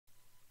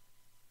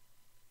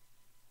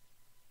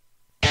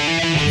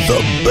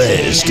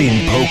best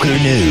in poker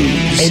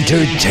news,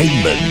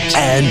 entertainment,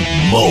 and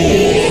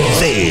more.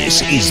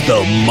 This is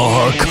the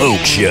Mark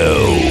Hoke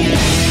Show.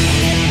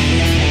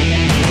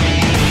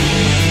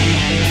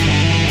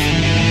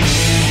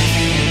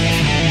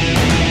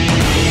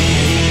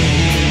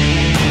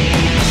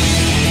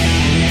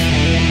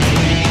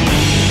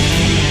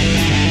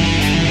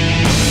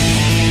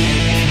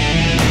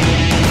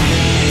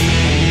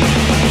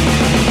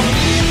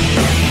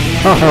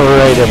 All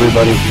right,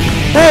 everybody.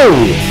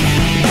 Hey!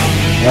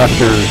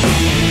 After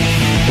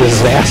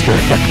disaster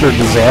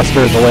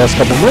in the last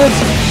couple of minutes,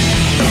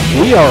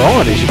 we are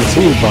on, as you can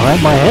see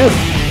behind my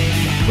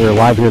head. We're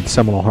live here at the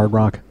Seminole Hard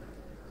Rock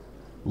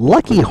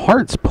Lucky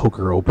Hearts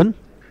Poker Open.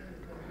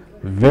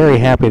 Very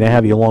happy to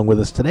have you along with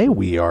us today.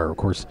 We are, of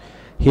course,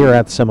 here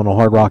at the Seminole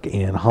Hard Rock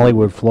in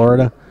Hollywood,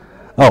 Florida.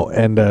 Oh,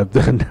 and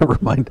never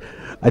mind.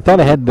 I thought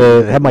I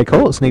had my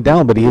co-host Nate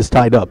down, but he is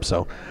tied up.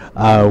 So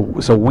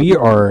we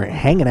are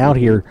hanging out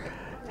here,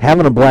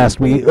 having a blast.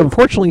 We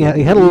unfortunately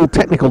had a little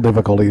technical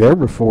difficulty there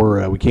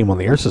before we came on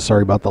the air, so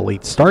sorry about the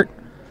late start.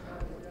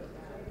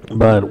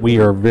 But we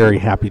are very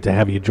happy to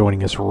have you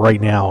joining us right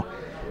now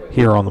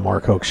here on the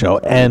Mark Hoke Show.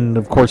 And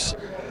of course,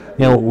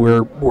 you know,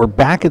 we're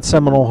back at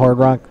Seminole Hard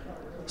Rock.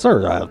 It's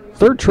our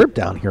third trip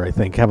down here, I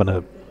think,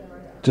 having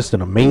just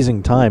an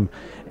amazing time.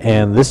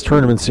 And this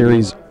tournament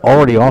series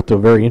already off to a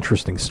very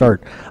interesting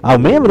start.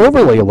 May have an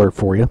overlay alert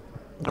for you.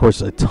 Of course,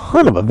 a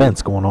ton of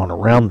events going on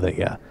around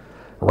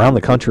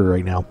the country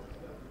right now.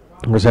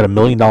 We had a $1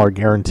 million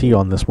guarantee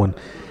on this one,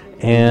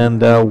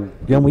 and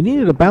we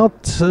needed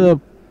about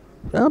 900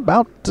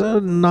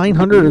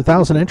 or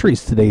 1,000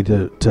 entries today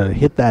to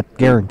hit that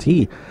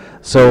guarantee.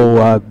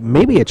 So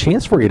maybe a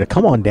chance for you to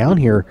come on down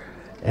here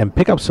and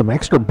pick up some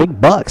extra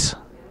big bucks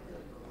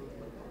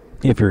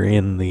if you're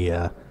in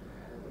the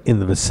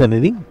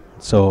vicinity.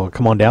 So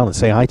come on down and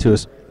say hi to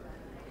us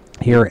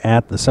here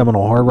at the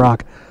Seminole Hard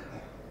Rock.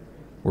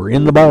 We're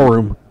in the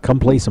ballroom. Come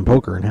play some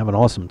poker and have an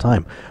awesome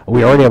time.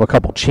 We already have a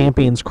couple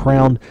champions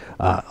crowned,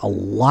 a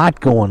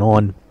lot going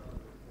on.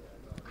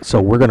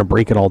 So we're going to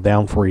break it all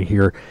down for you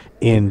here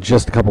in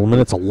just a couple of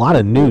minutes. A lot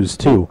of news,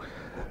 too,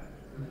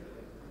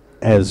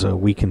 as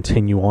we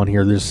continue on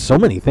here. There's so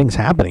many things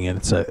happening, and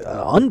it's an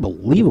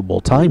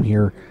unbelievable time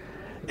here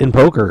in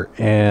poker,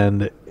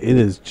 and it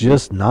is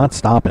just not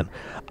stopping.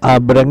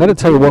 But I'm going to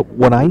tell you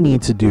what I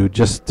need to do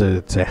just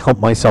to help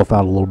myself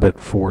out a little bit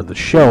for the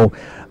show.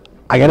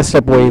 I got to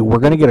step away. We're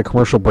going to get a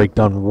commercial break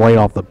done right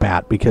off the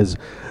bat because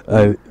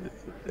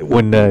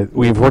when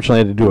we unfortunately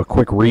had to do a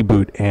quick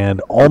reboot and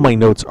all my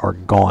notes are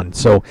gone.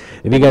 So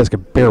if you guys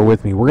could bear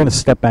with me, we're going to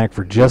step back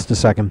for just a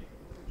second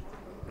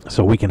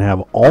so we can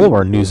have all of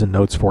our news and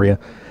notes for you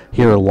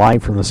here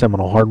live from the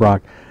Seminole Hard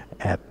Rock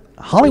at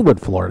Hollywood,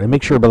 Florida. And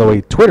make sure, by the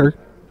way, Twitter,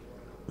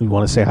 we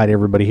want to say hi to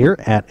everybody here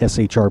at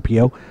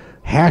SHRPO.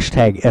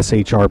 Hashtag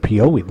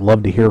SHRPO. We'd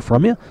love to hear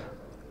from you.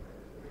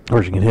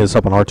 Or you can hit us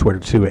up on our Twitter,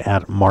 too,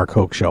 at Mark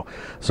Hoke Show.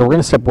 So we're going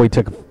to step away,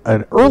 take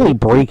an early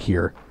break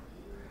here,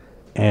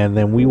 and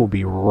then we will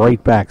be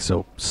right back.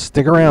 So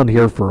stick around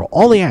here for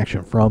all the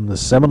action from the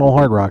Seminole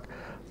Hard Rock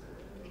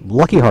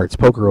Lucky Hearts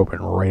Poker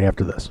Open right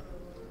after this.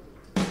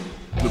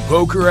 The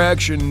poker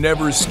action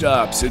never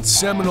stops at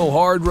Seminole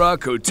Hard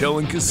Rock Hotel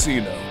and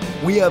Casino.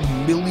 We have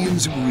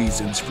millions of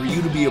reasons for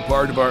you to be a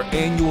part of our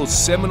annual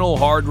Seminole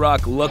Hard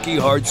Rock Lucky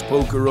Hearts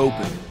Poker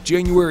Open,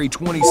 January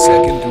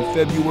 22nd through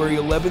February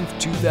 11th,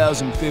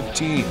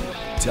 2015.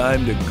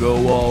 Time to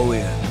go all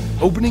in.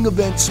 Opening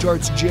event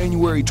starts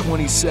January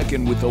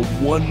 22nd with a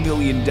 $1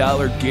 million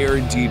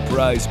guaranteed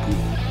prize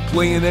pool.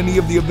 Play in any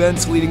of the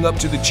events leading up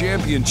to the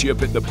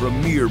championship at the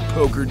premier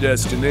poker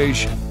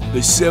destination.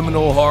 The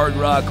Seminole Hard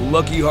Rock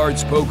Lucky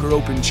Hearts Poker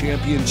Open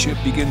Championship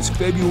begins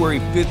February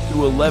 5th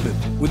through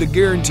 11th with a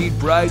guaranteed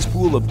prize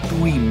pool of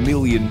 $3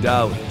 million.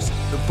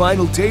 The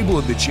final table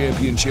of the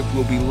championship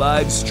will be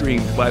live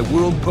streamed by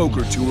World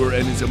Poker Tour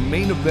and is a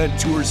main event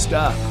tour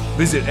stop.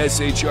 Visit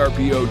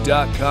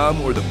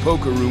shrpo.com or the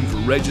Poker Room for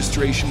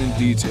registration and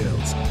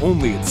details.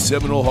 Only at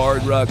Seminole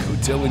Hard Rock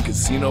Hotel and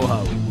Casino,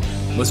 Hollywood.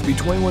 Must be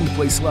 21 to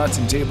play slots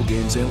and table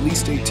games and at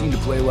least 18 to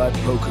play live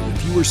poker.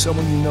 If you or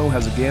someone you know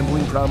has a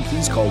gambling problem,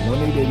 please call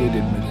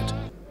 1-888-ADMIT-IT.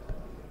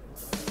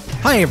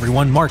 Hi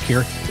everyone, Mark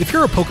here. If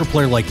you're a poker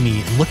player like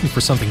me and looking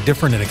for something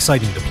different and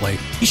exciting to play,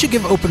 you should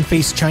give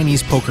Open-Faced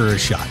Chinese Poker a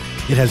shot.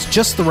 It has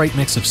just the right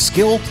mix of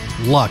skill,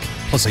 luck,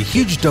 plus a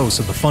huge dose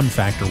of the fun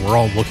factor we're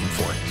all looking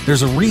for.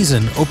 There's a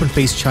reason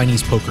Open-Faced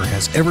Chinese Poker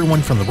has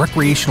everyone from the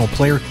recreational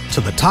player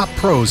to the top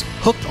pros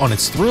hooked on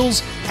its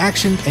thrills,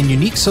 action, and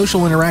unique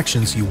social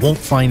interactions you won't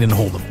find in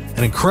Hold'em.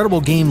 An incredible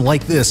game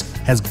like this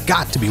has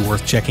got to be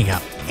worth checking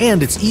out.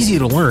 And it's easy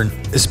to learn,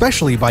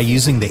 especially by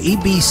using the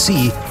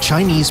ABC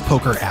Chinese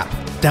Poker app.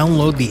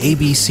 Download the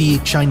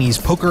ABC Chinese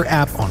Poker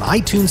app on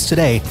iTunes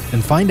today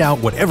and find out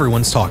what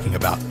everyone's talking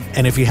about.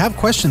 And if you have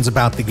questions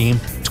about the game,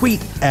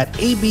 tweet at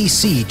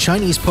ABC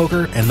Chinese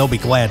Poker and they'll be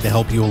glad to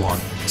help you along.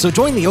 So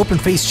join the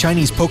Open-Faced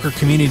Chinese Poker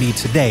community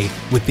today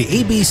with the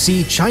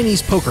ABC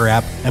Chinese Poker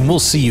app and we'll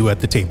see you at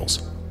the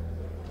tables.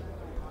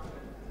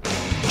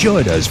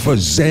 Join us for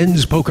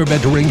Zen's Poker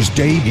Mentoring's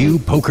debut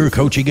poker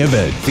coaching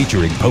event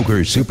featuring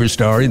poker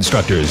superstar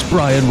instructors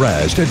Brian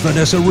Rast and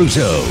Vanessa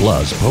Russo,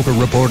 plus poker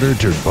reporter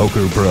turned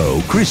poker pro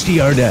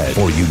Christy Arnett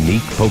for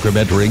unique poker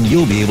mentoring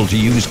you'll be able to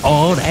use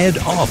on and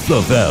off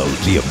the field.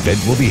 The event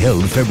will be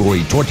held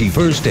February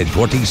 21st and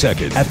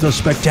 22nd at the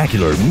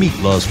spectacular Meet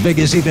Las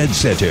Vegas Event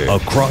Center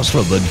across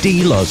from the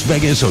D Las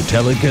Vegas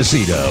Hotel and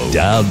Casino,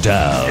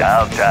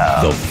 downtown.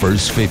 The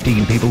first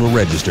 15 people to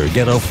register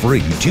get a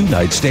free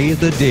 2-night stay at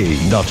the D.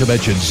 Not to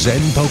mention,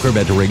 Zen Poker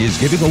Mentoring is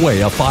giving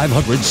away a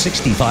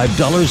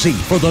 $565 seat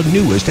for the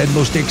newest and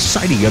most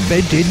exciting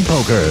event in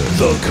poker,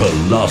 the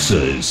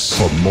Colossus.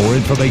 For more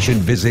information,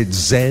 visit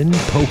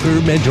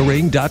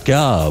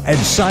ZenPokerMentoring.com and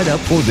sign up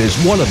for this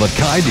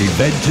one-of-a-kind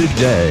event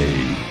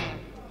today.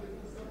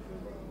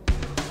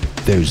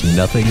 There's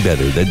nothing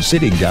better than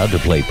sitting down to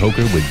play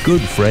poker with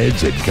good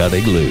friends and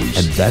cutting loose.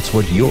 And that's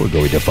what you're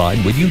going to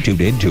find when you tune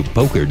in to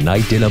Poker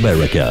Night in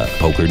America.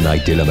 Poker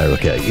Night in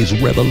America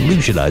is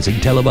revolutionizing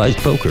televised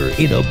poker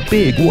in a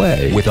big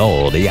way. With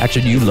all the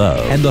action you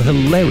love and the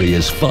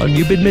hilarious fun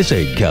you've been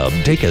missing. Come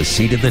take a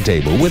seat at the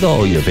table with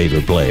all your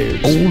favorite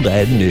players, old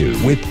and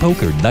new, with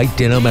Poker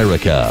Night in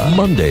America.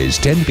 Mondays,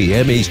 10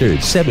 p.m.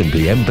 Eastern, 7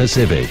 p.m.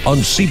 Pacific on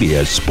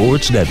CBS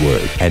Sports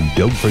Network. And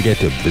don't forget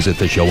to visit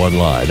the show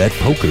online at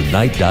PokerNight.com.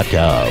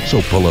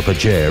 So pull up a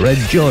chair and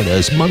join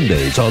us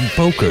Mondays on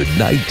Poker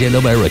Night in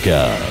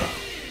America.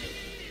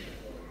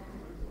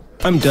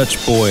 I'm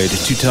Dutch Boyd,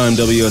 two-time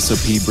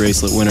WSOP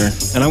bracelet winner,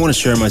 and I want to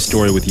share my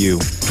story with you.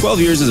 12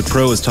 years as a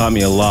pro has taught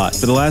me a lot.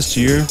 For the last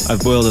year,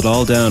 I've boiled it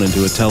all down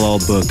into a tell-all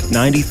book,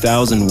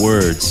 90,000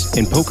 words.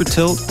 In Poker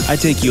Tilt, I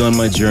take you on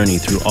my journey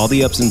through all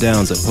the ups and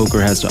downs that poker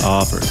has to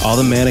offer, all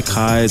the manic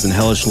highs and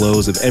hellish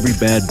lows of every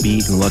bad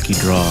beat and lucky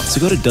draw. So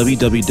go to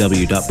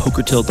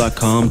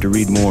www.pokertilt.com to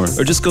read more,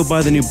 or just go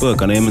buy the new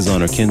book on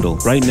Amazon or Kindle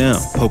right now,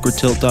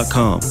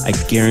 pokertilt.com. I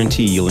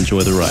guarantee you'll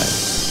enjoy the ride.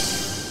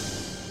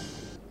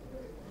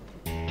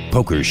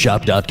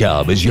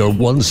 PokerShop.com is your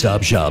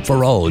one-stop shop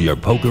for all your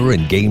poker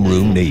and game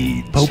room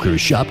needs.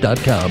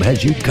 PokerShop.com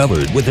has you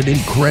covered with an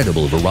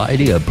incredible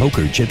variety of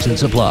poker chips and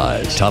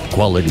supplies, top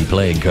quality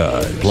playing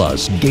cards,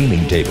 plus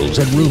gaming tables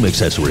and room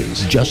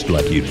accessories, just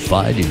like you'd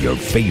find in your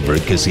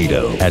favorite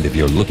casino. And if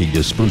you're looking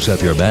to spruce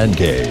up your man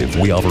cave,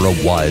 we offer a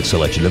wide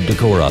selection of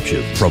decor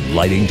options, from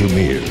lighting to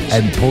mirrors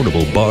and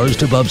portable bars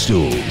to bump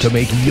stools, to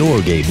make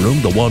your game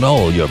room the one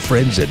all your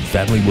friends and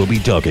family will be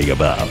talking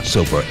about.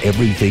 So for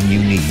everything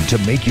you need to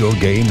make your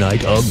game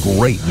night a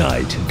great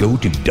night, go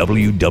to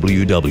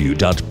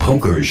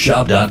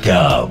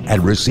www.pokershop.com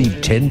and receive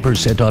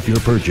 10% off your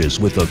purchase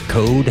with the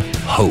code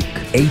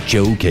HOKE,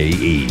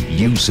 H-O-K-E.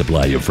 You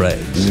supply your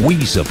friends,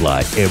 we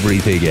supply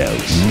everything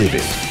else. Live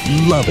it,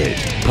 love it,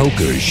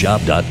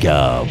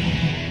 pokershop.com.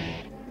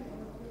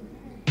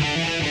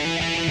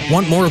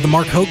 Want more of The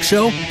Mark Hoke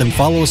Show? Then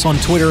follow us on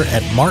Twitter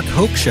at Mark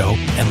Hoke Show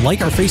and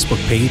like our Facebook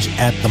page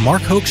at The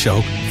Mark Hoke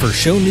Show for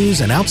show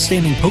news and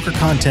outstanding poker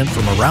content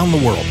from around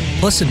the world.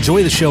 Plus,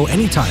 enjoy the show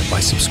anytime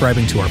by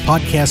subscribing to our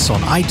podcasts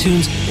on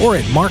iTunes or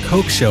at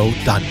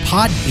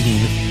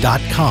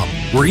markhokeshow.podbean.com.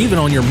 We're even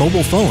on your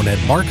mobile phone at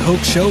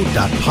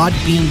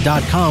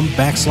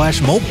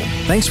markhokeshow.podbean.com/mobile.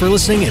 Thanks for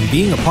listening and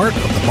being a part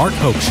of The Mark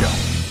Hoke Show.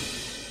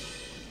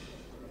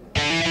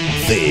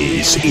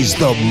 This is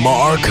The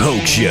Mark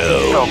Hoke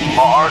Show. The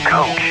Mark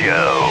Hoke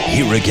Show.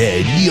 Here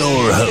again,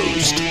 your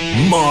host,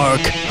 Mark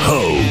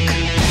Hoke.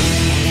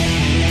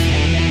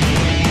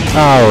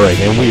 All right,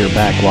 and we are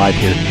back live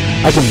here.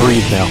 I can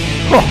breathe now.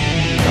 Oh,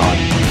 God.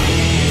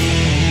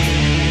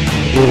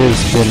 It has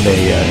been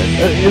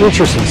an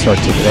interesting start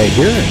to the day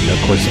here, and of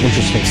course, an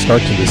interesting start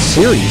to this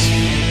series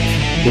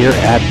here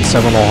at the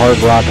Seminole Hard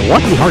Rock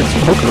Lucky Hearts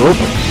Poker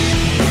Open.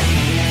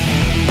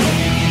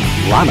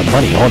 A lot of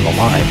money on the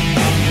line.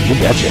 You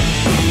betcha.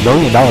 $1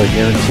 million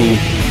guarantee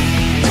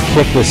to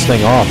kick this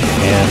thing off.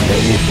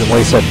 And like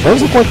I said, it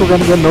does look like we're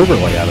going to get an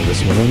overlay out of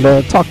this one.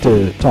 And talk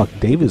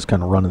Dave is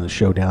kind of running the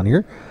show down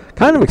here.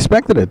 Kind of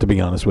expected it, to be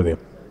honest with you.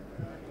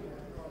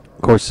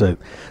 Of course, a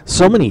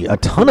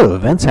ton of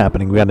events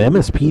happening. We got an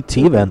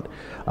MSPT event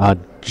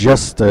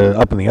just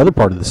up in the other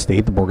part of the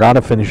state, the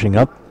Borgata finishing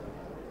up.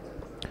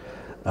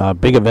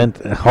 Big event,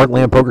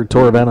 Heartland Poker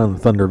Tour event on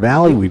Thunder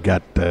Valley. We've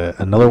got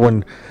another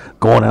one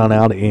going on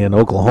out in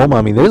Oklahoma.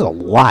 I mean, there's a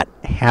lot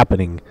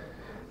happening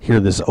here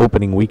this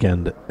opening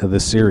weekend of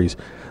this series.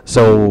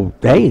 So,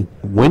 hey,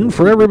 win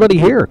for everybody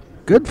here.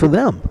 Good for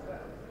them.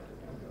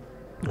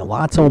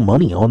 Lots of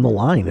money on the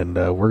line, and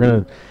we're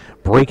going to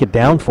break it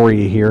down for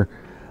you here,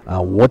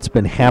 what's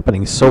been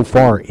happening so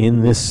far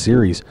in this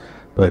series.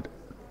 But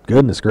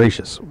goodness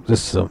gracious,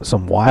 just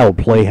some wild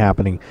play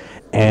happening.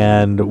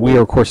 And we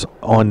are, of course,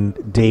 on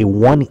day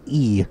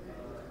 1E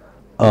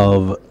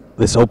of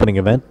this opening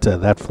event.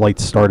 That flight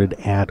started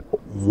at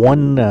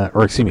 11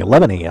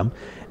 a.m.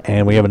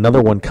 And we have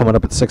another one coming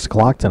up at 6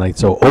 o'clock tonight.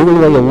 So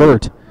overlay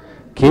alert.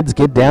 Kids,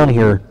 get down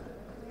here.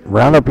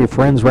 Round up your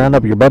friends, round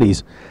up your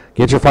buddies.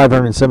 Get your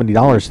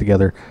 $570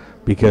 together,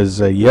 because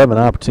you have an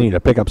opportunity to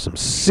pick up some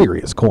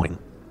serious coin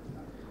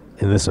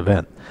in this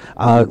event.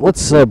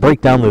 Let's break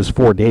down those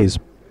 4 days.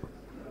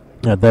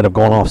 that have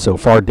gone off so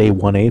far. Day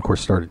 1A, of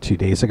course, started 2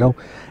 days ago.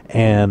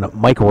 And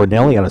Michael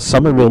Ranelli out of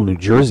Somerville, New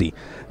Jersey,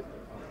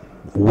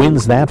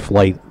 wins that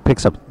flight,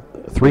 picks up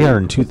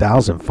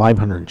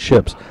 302,500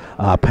 chips.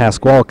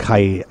 Pascual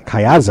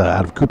Cayaza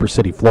out of Cooper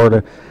City,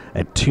 Florida,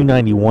 at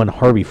 291.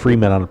 Harvey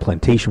Freeman out of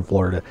Plantation,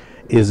 Florida,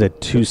 is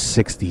at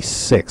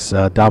 266.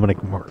 Dominic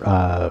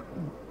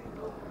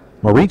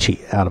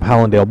Marici out of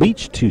Hallandale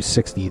Beach,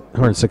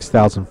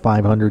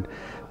 106,500.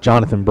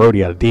 Jonathan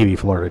Brody out of Davie,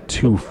 Florida,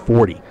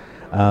 240.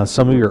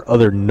 Some of your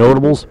other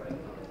notables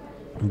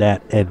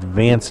that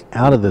advanced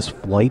out of this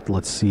flight.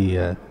 Let's see.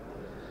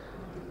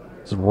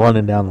 Just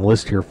running down the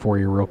list here for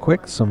you real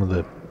quick. Some of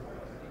the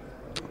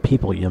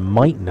people you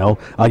might know.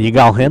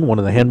 Yigal Hen, one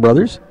of the Hen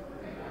brothers,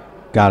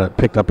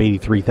 picked up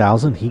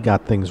 83,000. He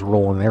got things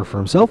rolling there for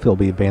himself. He'll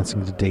be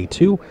advancing to day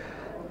 2.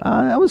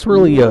 That was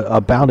really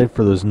about it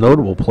for those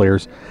notable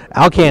players.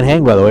 Al can't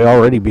hang, by the way,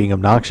 already being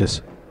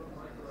obnoxious.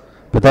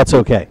 But that's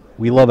okay.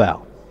 We love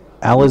Al.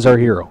 Al is our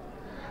hero.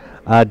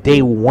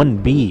 Day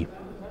 1B,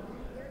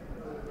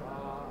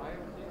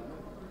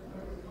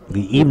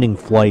 the evening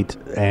flight,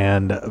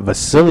 and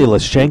Vasily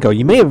Leshchenko.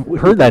 You may have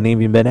heard that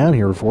name. You've been out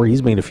here before.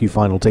 He's made a few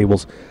final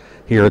tables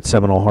here at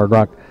Seminole Hard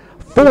Rock.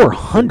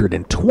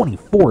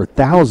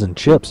 424,000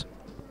 chips.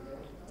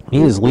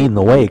 He is leading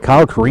the way.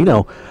 Kyle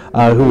Carino,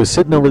 who was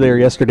sitting over there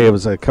yesterday,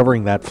 was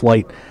covering that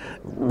flight,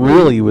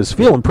 really was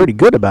feeling pretty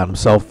good about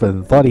himself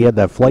and thought he had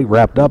that flight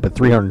wrapped up at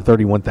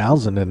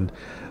 331,000, and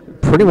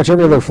pretty much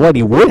every other flight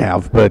he would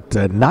have, but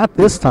not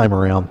this time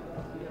around.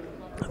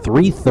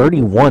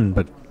 331,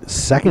 but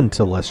second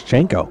to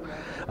Leshchenko.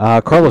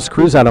 Carlos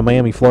Cruz out of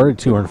Miami, Florida,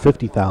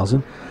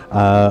 250,000.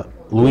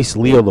 Luis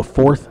Leo the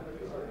fourth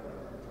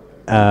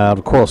out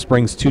of Coral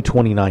Springs,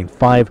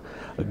 229.5.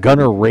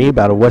 Gunnar Rabe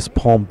out of West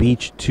Palm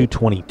Beach,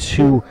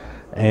 222.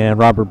 And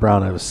Robert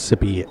Brown out of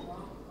Mississippi,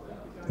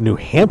 New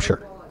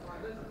Hampshire,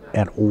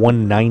 at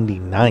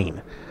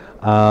 199.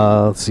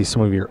 Let's see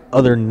some of your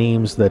other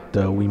names that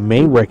we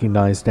may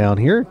recognize down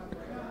here.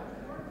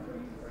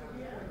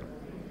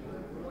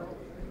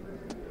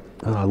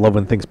 I love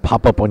when things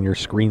pop up on your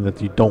screen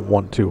that you don't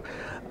want to.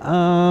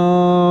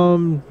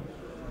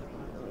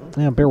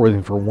 Bear with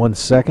me for 1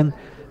 second.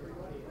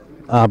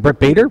 Brett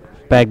Bader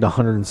bagged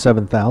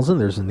 107,000.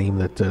 There's a name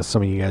that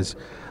some of you guys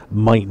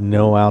might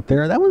know out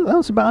there. That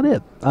was about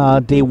it.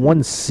 Day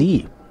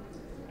 1C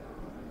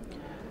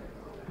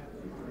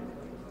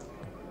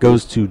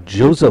goes to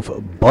Joseph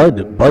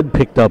Budd. Budd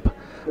picked up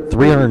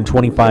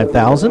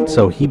 325,000,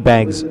 so he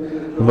bags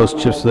the most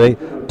chips today.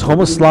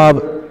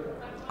 Tomislav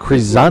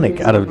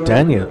Krizanik out of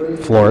Dania,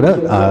 Florida,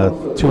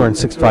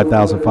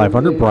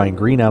 265,500. Brian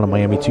Green out of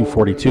Miami,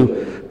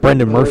 242.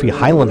 Brendan Murphy,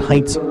 Highland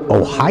Heights,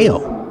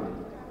 Ohio,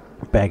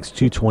 bags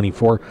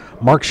 224.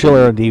 Mark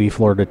Schiller out of Davie,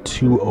 Florida,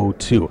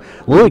 202.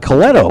 Lily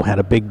Coletto had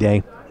a big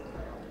day.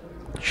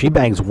 She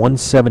bags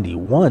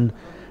 171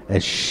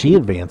 as she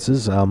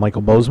advances.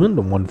 Michael Bozeman,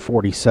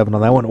 147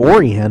 on that one.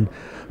 Ori Hen,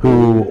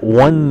 who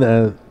won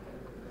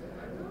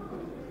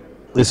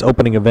this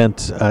opening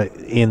event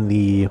in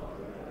the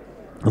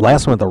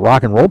last one at the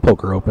Rock and Roll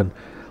Poker Open,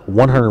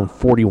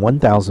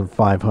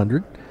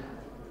 141,500.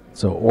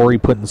 So Ori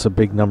putting some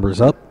big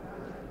numbers up.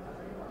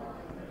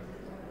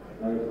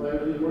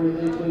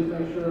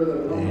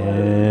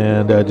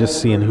 And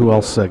just seeing who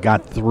else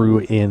got through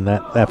in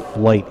that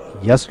flight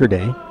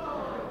yesterday.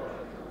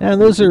 And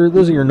those are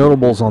your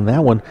notables on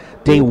that one.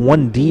 Day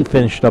 1D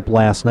finished up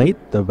last night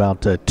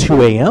about 2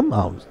 a.m.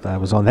 I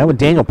was on that one.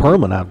 Daniel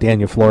Perlman out of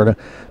Dania, Florida,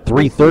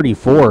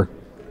 334.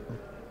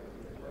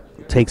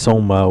 Takes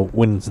home,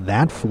 wins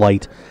that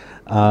flight.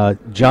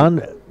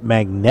 John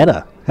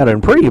Magnetta had a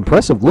pretty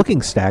impressive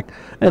looking stack.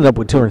 Ended up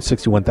with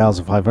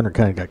 261,500.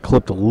 Kind of got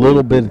clipped a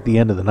little bit at the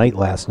end of the night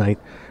last night,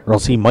 or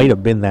else he might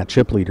have been that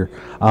chip leader.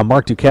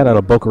 Mark Duquette out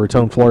of Boca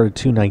Raton, Florida,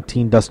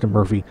 219. Dustin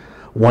Murphy,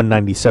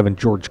 197.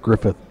 George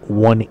Griffith,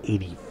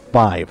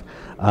 185.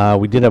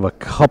 We did have a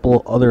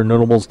couple other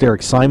notables.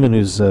 Derek Simon,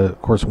 who's, of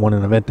course, won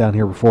an event down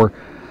here before.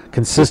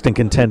 Consistent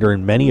contender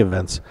in many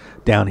events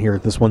down here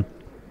at this one.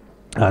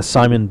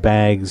 Simon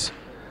bags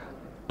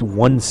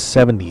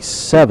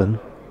 177.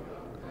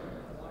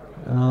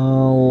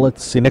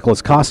 Let's see.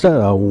 Nicholas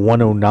Costa,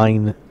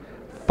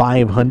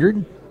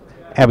 109,500.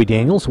 Abby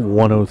Daniels,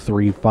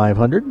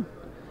 103,500.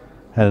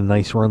 Had a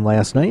nice run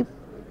last night.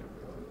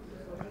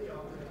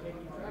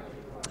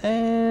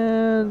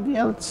 And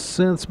yeah,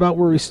 that's about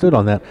where we stood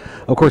on that.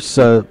 Of course,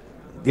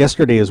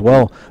 yesterday as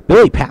well,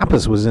 Billy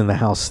Pappas was in the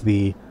house,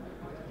 the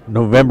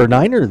November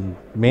Niner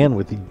man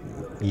with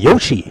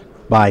Yoshi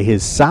by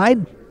his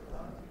side.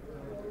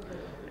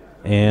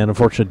 And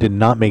unfortunately did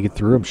not make it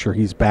through. I'm sure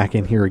he's back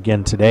in here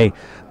again today.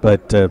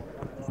 But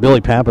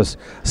Billy Pappas,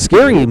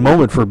 scary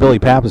moment for Billy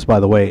Pappas, by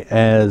the way,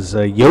 as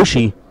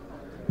Yoshi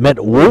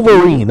met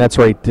Wolverine. That's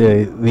right.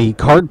 The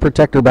card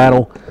protector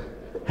battle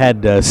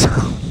had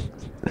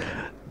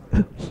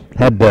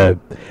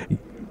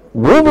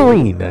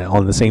Wolverine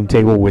on the same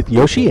table with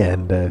Yoshi,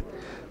 and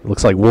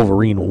looks like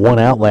Wolverine won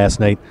out last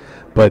night.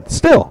 But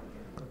still,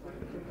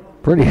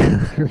 pretty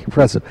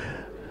impressive.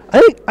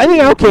 I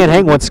think Al Can't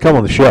Hang wants to come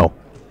on the show.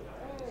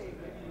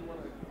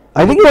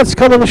 I think he wants to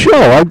come on the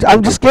show.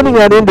 I'm just giving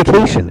that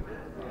indication.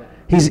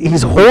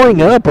 He's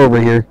whoring up over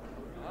here.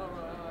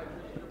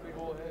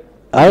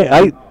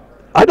 I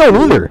don't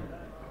either.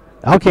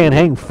 Al can't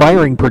hang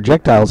firing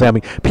projectiles at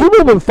me. People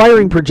have been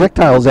firing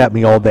projectiles at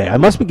me all day. I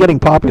must be getting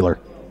popular.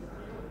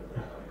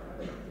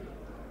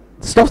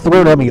 Stuff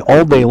thrown at me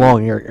all day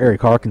long.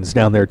 Eric Hawkins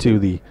down there too,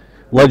 the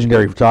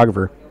legendary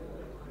photographer,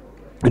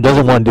 who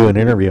doesn't want to do an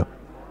interview.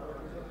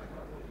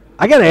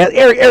 I gotta ask,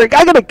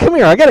 Eric. Come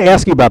here. I gotta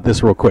ask you about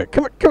this real quick.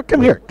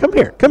 Come here.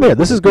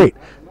 This is great.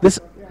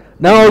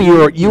 No,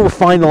 you were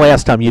fine the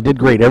last time. You did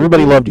great.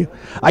 Everybody loved you.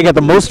 I got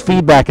the most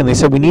feedback, and they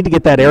said we need to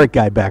get that Eric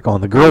guy back on.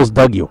 The girls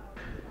dug you.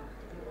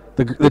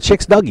 The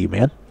chicks dug you,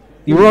 man.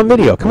 You were on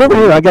video. Come over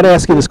here. I got to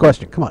ask you this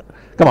question. Come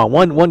on.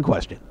 One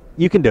question.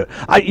 You can do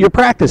it. You're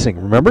practicing.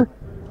 Remember?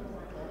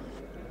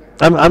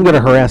 I'm going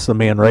to harass the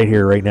man right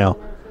here, right now.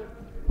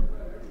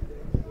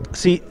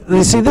 See,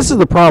 this is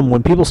the problem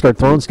when people start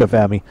throwing stuff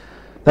at me.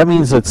 That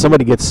means that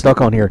somebody gets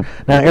stuck on here.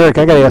 Now, Eric,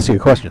 I got to ask you a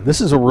question.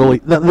 This is a really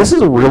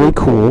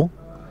cool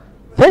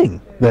thing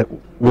that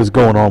was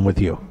going on with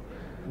you.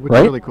 Which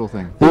right? really cool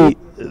thing?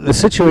 The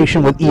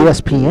situation with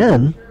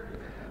ESPN.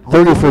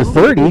 30 for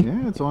 30.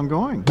 Yeah, it's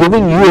ongoing.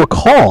 Giving you a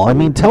call. I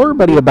mean, tell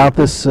everybody about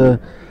this,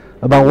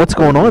 about what's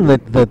going on,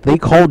 that they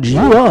called you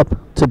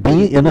up to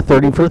be in a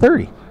 30 for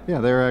 30. Yeah,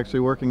 they're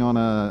actually working on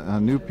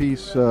a new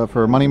piece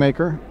for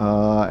Moneymaker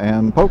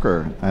and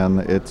poker,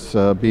 and it's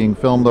being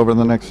filmed over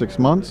the next 6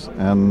 months,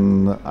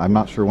 and I'm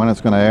not sure when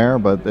it's going to air,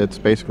 but it's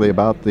basically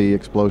about the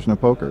explosion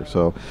of poker.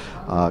 So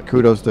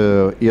kudos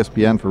to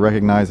ESPN for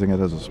recognizing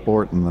it as a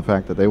sport and the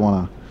fact that they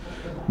want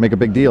to make a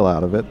big deal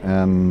out of it.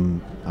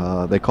 And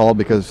they called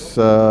because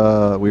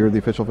we were the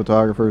official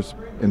photographers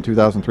in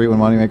 2003 when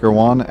Moneymaker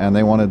won, and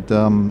they wanted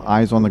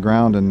eyes on the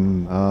ground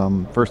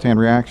and first-hand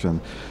reaction.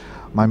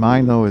 My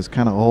mind, though, is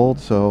kind of old,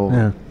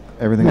 so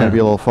everything's going to be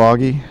a little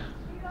foggy.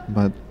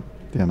 But,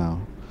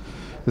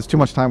 there's too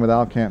much time with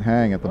Al can't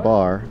hang at the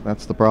bar.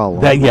 That's the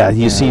problem.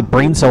 You see,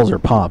 brain cells are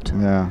popped.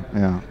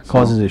 Yeah.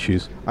 Causes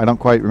issues. I don't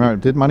quite remember.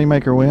 Did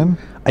Moneymaker win?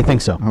 I think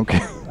so. Okay.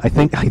 I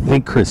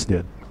think Chris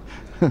did.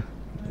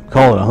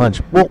 Call it a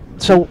hunch. Well,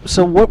 so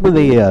what were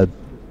they?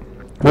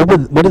 What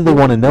did they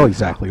want to know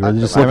exactly? Were they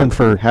just looking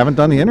for? Haven't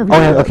done the interview. Oh,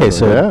 yet, okay.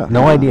 So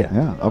no idea.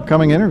 Yeah,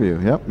 upcoming interview.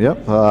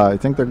 Yep. I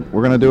think we're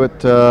going to do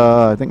it.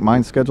 I think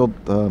mine's scheduled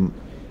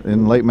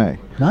in late May.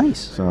 Nice.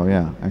 So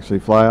actually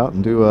fly out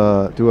and do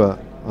a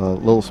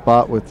little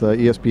spot with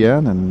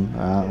ESPN, and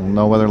we'll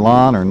know whether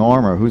Lon or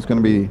Norm or who's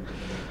going to be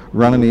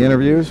running the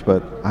interviews,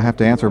 but I have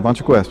to answer a bunch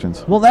of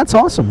questions. Well, that's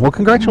awesome. Well,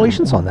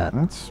 congratulations on that.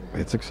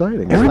 It's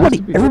exciting.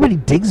 Everybody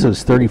digs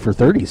those 30 for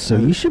 30s, so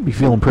you should be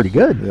feeling pretty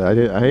good. Yeah,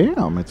 I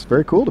am. It's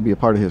very cool to be a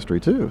part of history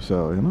too.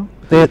 So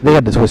they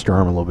had to twist your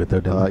arm a little bit though,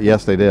 didn't they?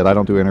 Yes, they did. I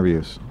don't do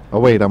interviews. Oh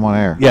wait, I'm on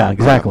air. Yeah,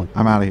 exactly.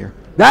 I'm out of here.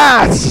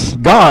 It's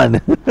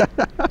gone.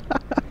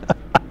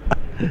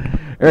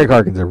 Eric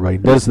Harkins, everybody,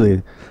 does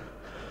the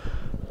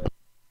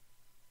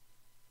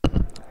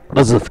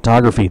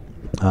photography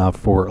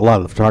for a lot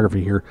of the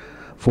photography here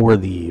for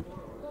the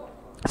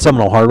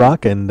Seminole Hard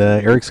Rock, and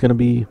Eric's going to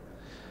be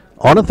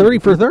on a 30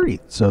 for 30.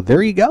 So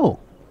there you go.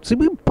 See,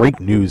 we break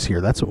news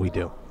here. That's what we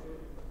do.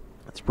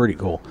 That's pretty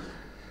cool.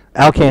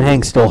 Al Can't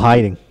Hang's still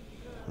hiding.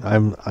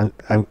 And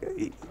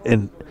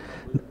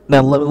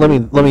now let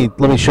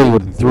me show you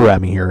what he threw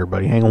at me here,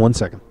 everybody. Hang on 1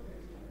 second.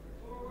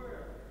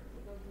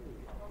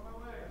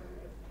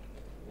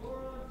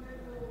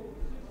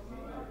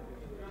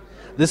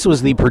 This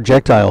was the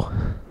projectile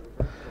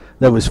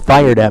that was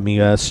fired at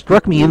me,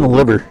 struck me in the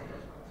liver.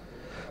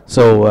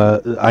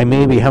 So I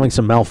may be having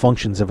some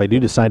malfunctions if I do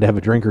decide to have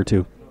a drink or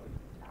two.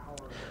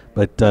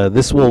 But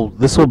this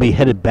will be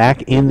headed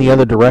back in the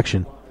other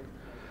direction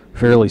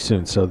fairly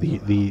soon. So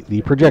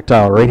the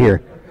projectile right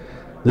here,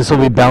 this will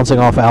be bouncing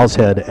off Al's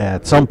head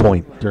at some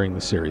point during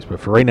the series. But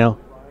for right now,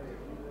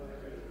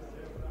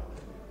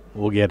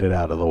 we'll get it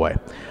out of the way.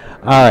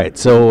 All right.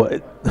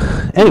 So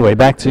anyway,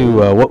 back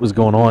to what was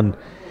going on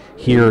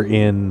here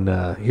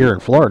in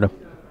Florida.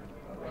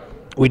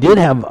 We did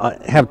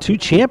have two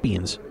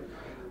champions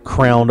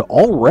crowned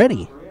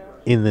already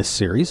in this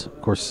series.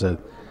 Of course,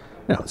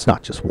 it's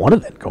not just one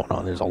event going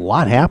on. There's a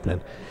lot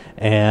happening.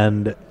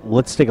 And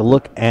let's take a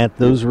look at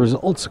those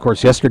results. Of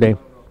course, yesterday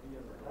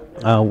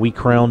we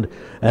crowned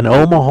an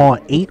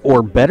Omaha 8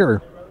 or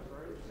better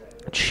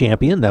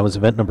champion. That was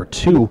event number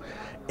 2.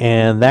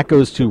 And that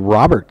goes to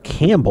Robert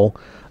Campbell.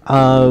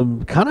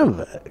 Kind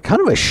of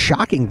a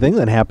shocking thing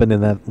that happened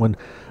in that one.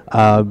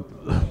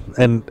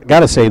 And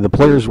gotta say, the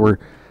players were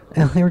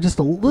just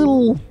a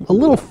little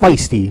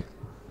feisty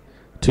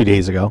 2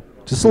 days ago,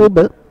 just a little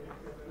bit.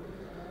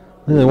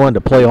 They wanted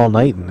to play all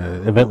night, and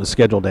the event was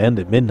scheduled to end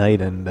at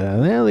midnight, and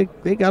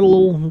they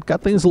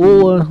got things a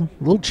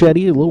little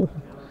chatty, a little.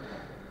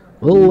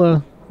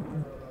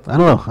 I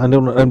don't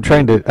know. I'm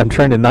trying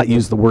to not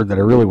use the word that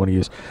I really want to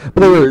use,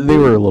 but they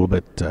were a little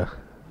bit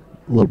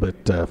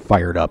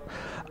fired up.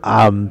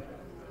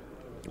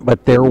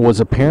 But there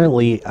was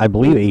apparently, I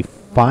believe, a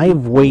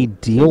 5-way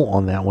deal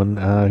on that one.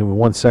 Give me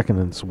 1 second,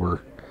 and we're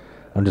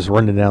I'm just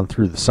running down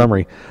through the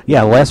summary.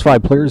 Yeah, the last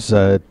 5 players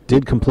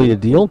did complete a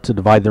deal to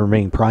divide the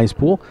remaining prize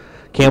pool.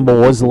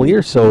 Campbell was the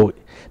leader, so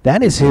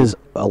that is his,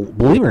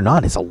 believe it or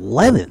not, his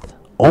 11th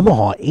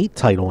Omaha 8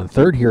 title and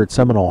 3rd here at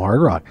Seminole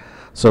Hard Rock.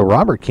 So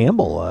Robert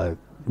Campbell,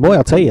 boy,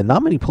 I'll tell you,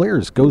 not many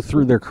players go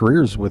through their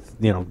careers with,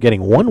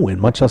 getting 1 win,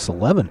 much less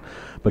 11.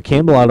 But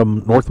Campbell out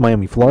of North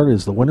Miami, Florida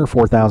is the winner,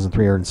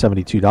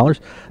 $4,372.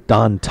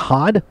 Don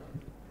Todd,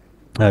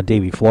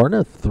 Davie,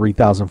 Florida,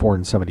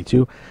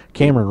 $3,472.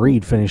 Cameron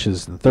Reed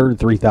finishes in 3rd,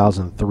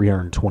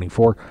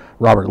 $3,324.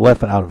 Robert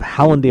Leff out of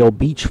Hallandale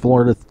Beach,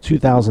 Florida,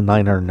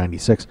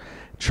 $2,996.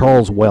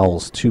 Charles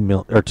Wells,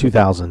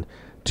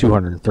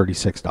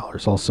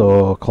 $2,236.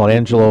 Also,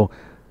 Claudangelo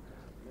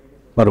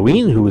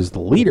Badouin, who is the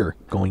leader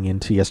going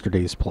into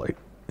yesterday's play,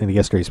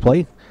 finishes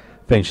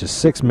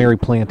 6th. Mary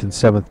Plant in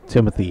 7th.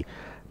 Timothy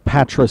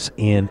Patras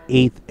in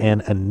 8th,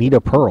 and Anita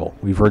Pearl,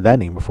 we've heard that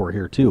name before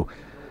here too,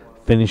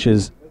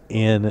 finishes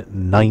in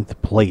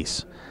 9th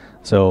place.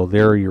 So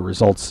there are your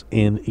results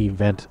in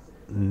event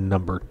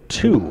number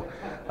 2.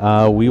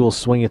 We will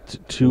swing it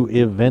to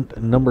event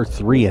number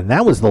 3, and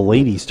that was the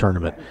ladies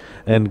tournament.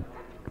 And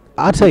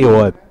I'll tell you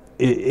what,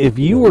 if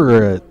you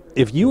were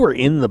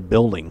in the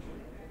building,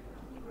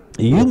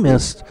 you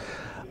missed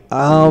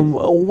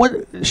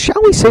what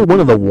shall we say, one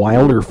of the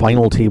wilder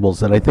final tables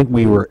that I think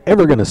we were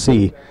ever going to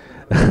see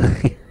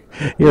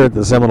here at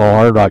the Seminole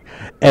Hard Rock,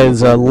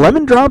 as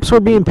lemon drops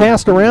were being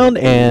passed around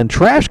and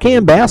trash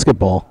can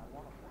basketball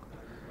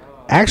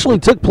actually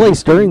took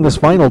place during this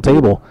final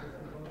table.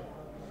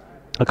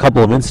 A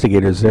couple of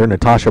instigators there.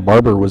 Natasha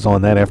Barber was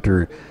on that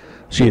after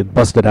she had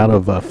busted out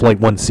of Flight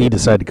 1C,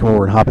 decided to come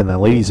over and hop in that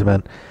ladies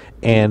event,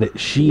 and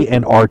she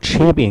and our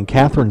champion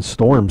Catherine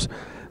Storms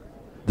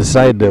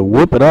decided to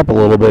whip it up a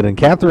little bit. And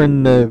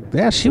Catherine,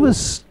 she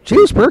was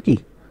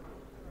perky.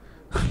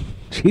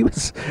 She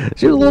was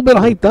a little bit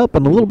hyped up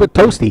and a little bit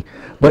toasty,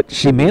 but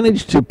she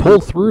managed to pull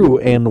through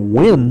and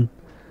win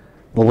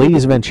the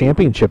ladies event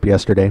championship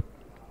yesterday.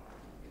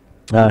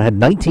 Had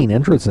 19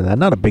 entrants in that,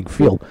 not a big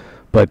field,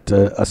 but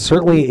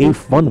certainly a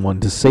fun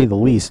one to say the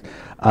least.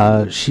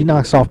 She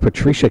knocks off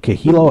Patricia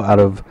Cahillo out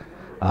of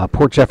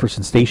Port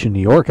Jefferson Station, New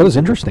York. That was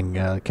interesting.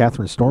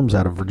 Catherine Storms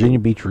out of Virginia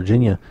Beach,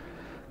 Virginia.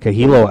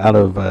 Cahillo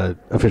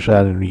officially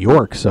out of New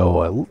York,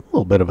 so a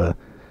little bit of a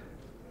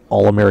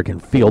all-American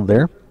field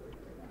there.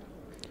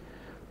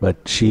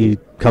 But she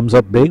comes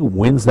up big,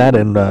 wins that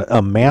in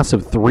a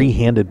massive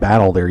 3-handed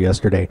battle there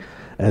yesterday,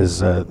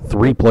 as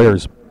 3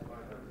 players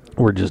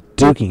were just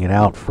duking it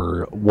out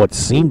for what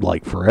seemed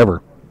like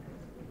forever.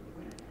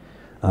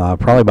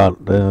 Probably about,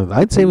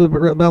 I'd say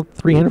about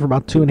 300 for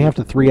about 2.5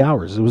 to 3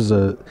 hours. It was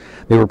they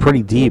were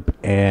pretty deep,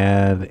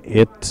 and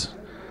it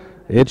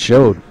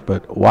showed.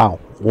 But wow,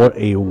 what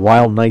a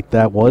wild night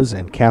that was!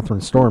 And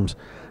Catherine Storms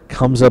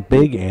comes up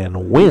big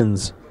and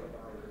wins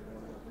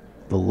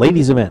the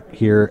ladies event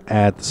here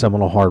at the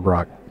Seminole Hard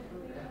Rock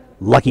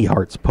Lucky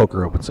Hearts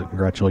Poker Open. So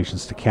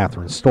congratulations to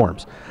Catherine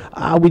Storms.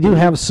 We do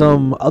have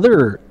some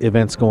other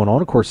events going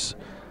on. Of course,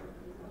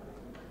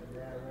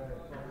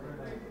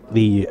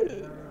 the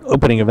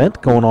opening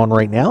event going on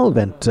right now.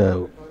 Event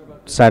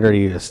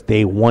Saturday is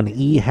day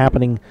 1E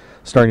happening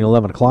starting at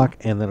 11 o'clock.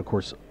 And then, of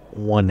course,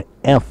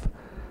 1F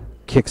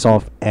kicks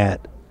off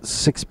at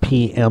 6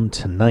 p.m.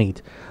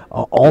 tonight.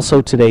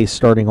 Also today,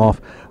 starting off,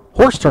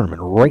 horse tournament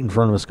right in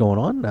front of us going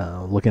on.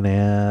 Looking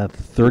at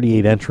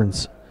 38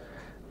 entrants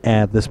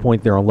at this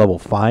point. They're on level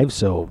 5,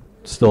 so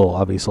still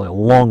obviously a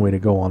long way to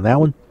go on that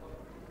one.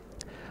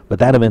 But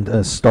that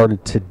event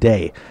started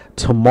today.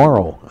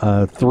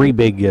 Tomorrow, three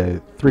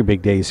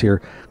big days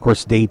here. Of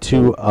course, day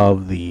 2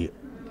 of the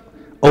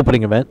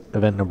opening event,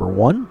 event number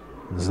 1,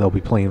 as they'll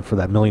be playing for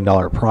that $1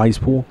 million prize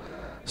pool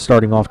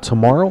starting off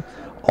tomorrow.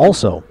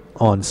 Also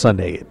on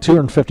Sunday,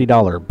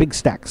 $250 big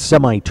stack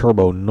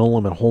semi-turbo no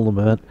limit hold'em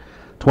event.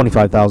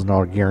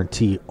 $25,000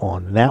 guarantee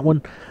on that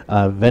one.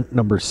 Event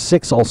number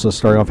 6 also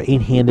starting off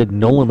 8-handed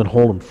no limit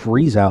hold'em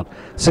freeze out,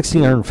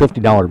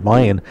 $1,650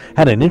 buy-in.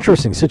 Had an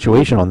interesting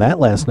situation on that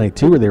last night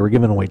too, where they were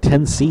giving away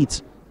 10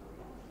 seats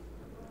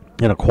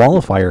in a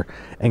qualifier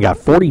and got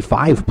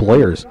 45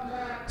 players.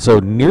 So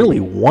nearly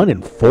 1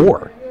 in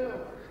 4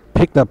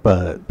 picked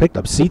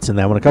up seats in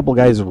that one. A couple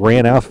guys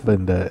ran off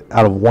and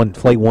out of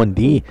flight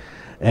 1D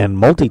and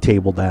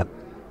multi-tabled that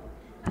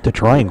to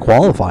try and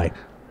qualify.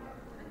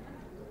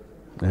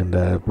 And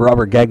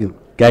Robert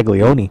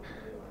Gaglione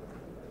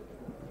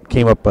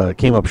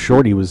came up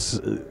short. He was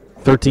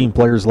 13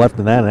 players left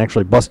in that, and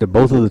actually busted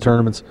both of the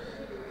tournaments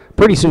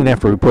pretty soon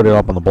after we put it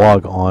up on the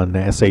blog on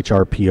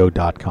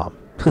shrpo.com.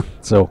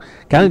 So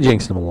kind of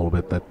jinxed him a little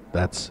bit.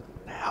 That's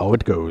how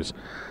it goes.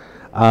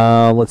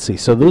 Let's see.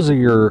 So those are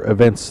your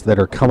events that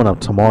are coming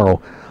up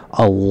tomorrow.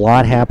 A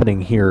lot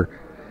happening here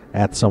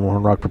at Seminole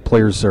Hard Rock. The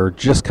players are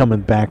just coming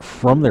back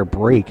from their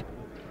break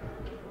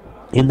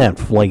in that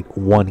flight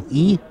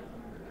 1E.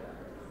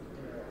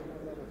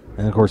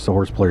 And, of course, the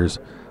horse players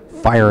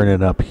firing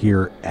it up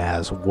here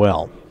as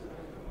well.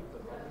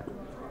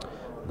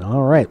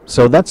 All right.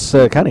 So that's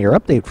kind of your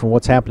update for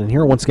what's happening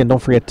here. Once again,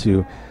 don't forget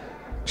to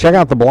check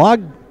out the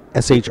blog,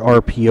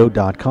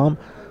 shrpo.com.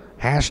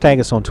 Hashtag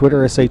us on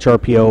Twitter,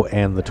 SHRPO,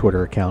 and the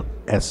Twitter account,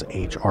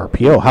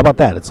 SHRPO. How about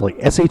that? It's like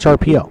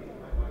SHRPO.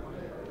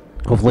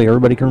 Hopefully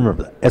everybody can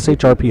remember that.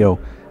 SHRPO,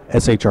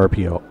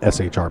 SHRPO,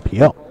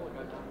 SHRPO.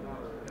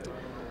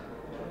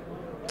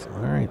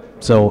 All right.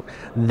 So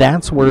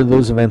that's where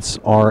those events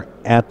are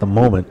at the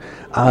moment.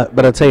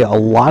 But I'd say a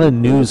lot of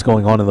news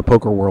going on in the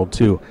poker world,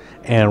 too.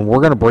 And we're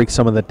going to break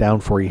some of that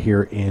down for you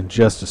here in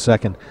just a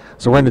second.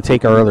 So we're going to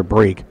take our other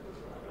break.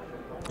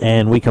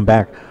 And we come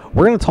back.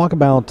 We're going to talk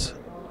about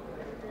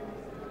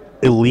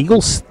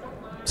illegal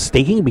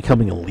staking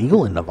becoming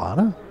illegal in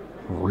Nevada?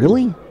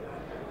 Really?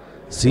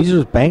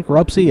 Caesar's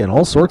bankruptcy and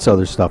all sorts of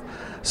other stuff.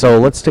 So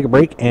let's take a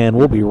break, and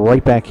we'll be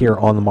right back here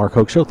on the Mark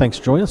Hoke Show. Thanks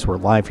for joining us. We're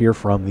live here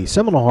from the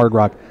Seminole Hard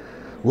Rock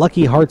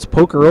Lucky Hearts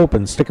Poker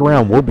Open. Stick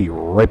around. We'll be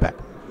right back.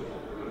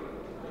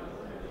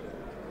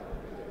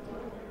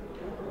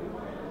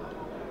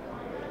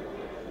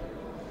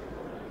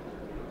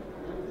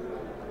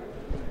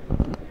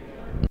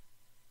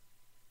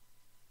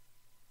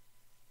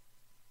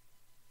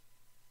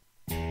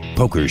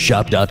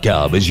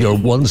 PokerShop.com is your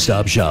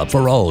one-stop shop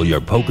for all your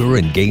poker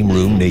and game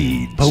room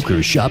needs.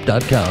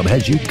 PokerShop.com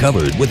has you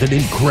covered with an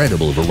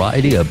incredible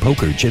variety of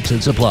poker chips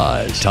and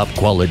supplies,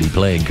 top-quality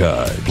playing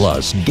cards,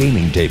 plus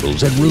gaming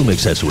tables and room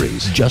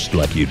accessories, just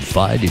like you'd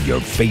find in your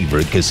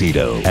favorite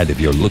casino. And if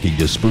you're looking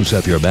to spruce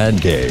up your man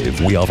cave,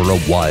 we offer a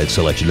wide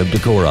selection of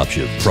decor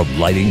options, from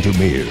lighting to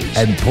mirrors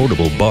and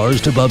portable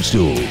bars to bub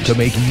stools, to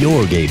make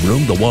your game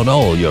room the one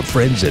all your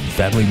friends and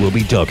family will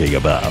be talking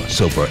about.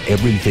 So for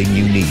everything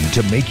you need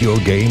to make your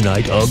game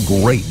night a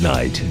great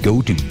night,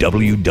 go to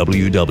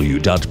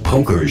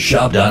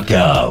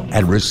www.pokershop.com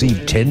and receive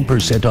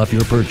 10% off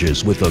your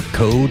purchase with the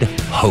code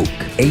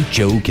HOKE,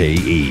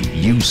 H-O-K-E.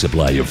 You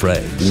supply your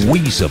friends,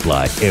 we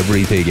supply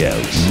everything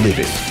else. Live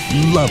it,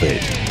 love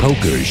it.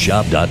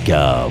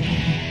 Pokershop.com.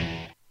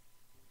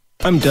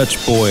 I'm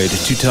Dutch Boyd,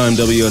 two-time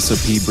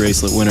WSOP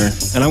bracelet winner,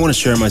 and I want to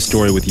share my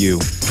story with you.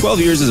 12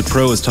 years as a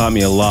pro has taught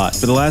me a lot.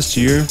 For the last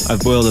year,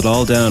 I've boiled it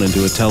all down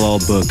into a tell-all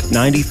book,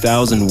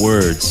 90,000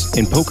 words.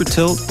 In Poker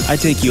Tilt, I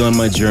take you on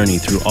my journey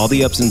through all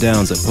the ups and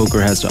downs that poker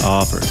has to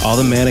offer, all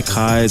the manic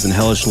highs and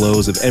hellish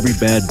lows of every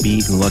bad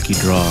beat and lucky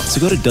draw. So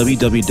go to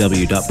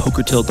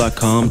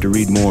www.pokertilt.com to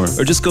read more,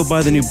 or just go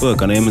buy the new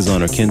book on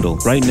Amazon or Kindle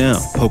right now,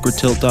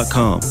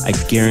 pokertilt.com. I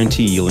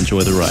guarantee you'll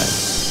enjoy the ride.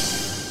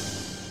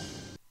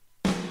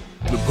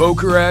 The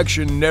poker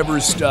action never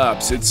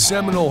stops at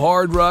Seminole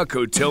Hard Rock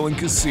Hotel and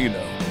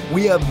Casino.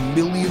 We have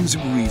millions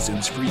of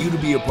reasons for you to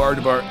be a part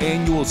of our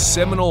annual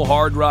Seminole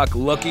Hard Rock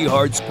Lucky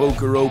Hearts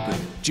Poker Open,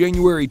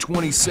 January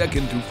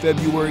 22nd through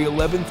February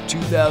 11th,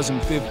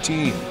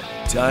 2015.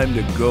 Time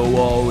to go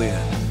all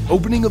in.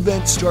 Opening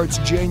event starts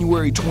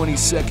January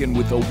 22nd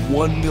with a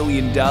 $1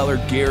 million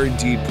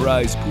guaranteed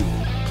prize pool.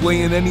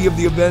 Play in any of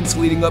the events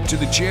leading up to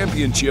the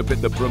championship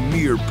at the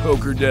premier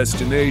poker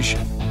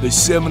destination. The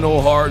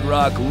Seminole Hard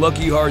Rock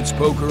Lucky Hearts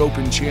Poker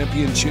Open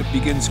Championship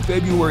begins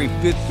February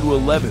 5th through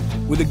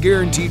 11th with a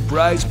guaranteed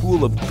prize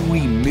pool of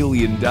 $3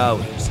 million.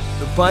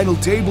 The final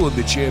table of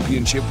the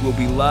championship will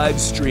be live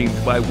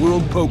streamed by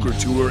World Poker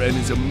Tour and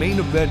is a main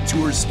event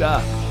tour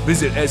stop.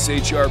 Visit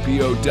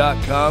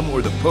shrpo.com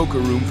or the Poker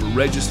Room for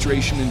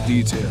registration and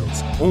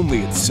details.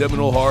 Only at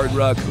Seminole Hard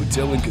Rock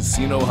Hotel and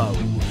Casino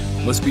Hollywood.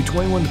 Must be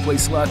 21 to play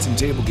slots and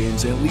table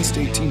games and at least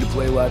 18 to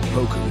play live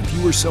poker. If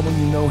you or someone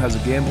you know has a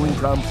gambling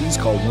problem, please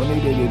call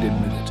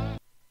 1-888-ADMIT-IT.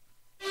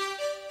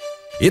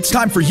 It's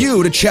time for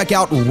you to check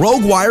out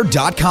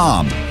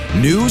RogueWire.com.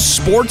 News,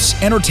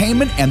 sports,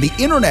 entertainment, and the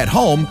internet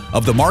home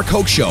of The Mark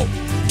Hoke Show.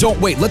 Don't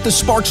wait. Let the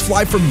sparks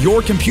fly from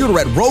your computer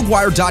at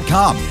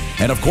RogueWire.com.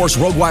 And of course,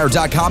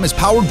 RogueWire.com is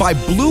powered by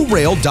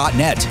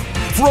BlueRail.net.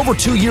 For over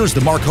 2 years, The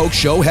Mark Hoke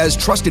Show has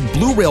trusted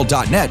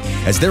BlueRail.net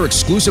as their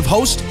exclusive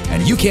host,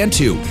 and you can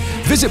too.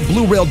 Visit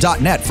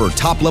BlueRail.net for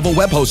top-level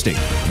web hosting,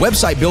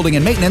 website building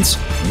and maintenance,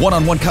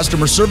 one-on-one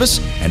customer service,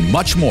 and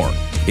much more.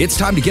 It's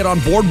time to get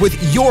on board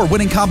with your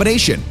winning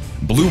combination,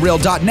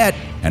 BlueRail.net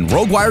and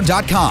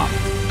RogueWire.com.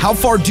 How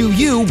far do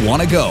you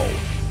want to go?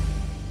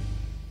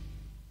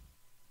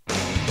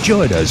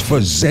 Join us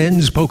for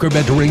Zen's Poker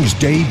Mentoring's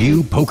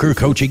debut poker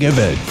coaching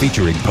event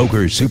featuring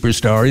poker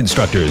superstar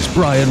instructors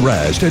Brian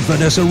Rast and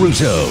Vanessa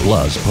Russo,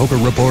 plus poker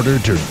reporter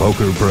turned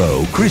poker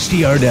pro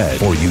Christy Arnett.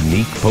 For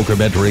unique poker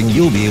mentoring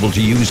you'll be able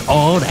to use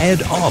on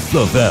and off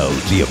the field.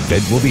 The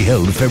event will be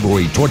held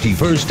February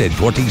 21st and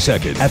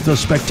 22nd at the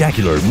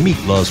spectacular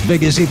Meet Las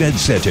Vegas Event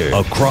Center,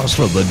 across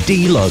from the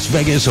D Las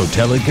Vegas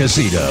Hotel and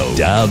Casino,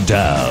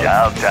 downtown.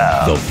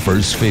 The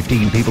first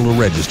 15 people to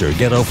register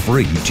get a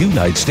free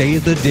 2-night stay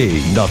at the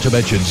D. Not to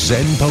mention,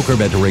 Zen Poker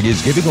Mentoring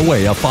is giving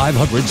away a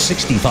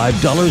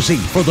 $565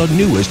 seat for the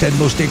newest and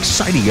most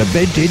exciting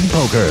event in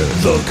poker,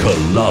 the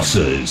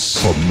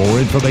Colossus. For more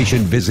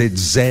information, visit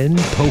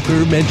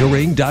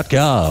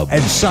ZenPokerMentoring.com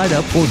and sign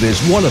up for this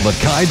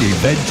one-of-a-kind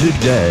event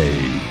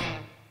today.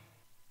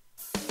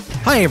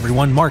 Hi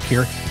everyone, Mark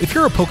here. If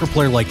you're a poker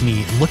player like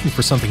me and looking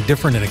for something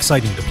different and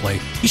exciting to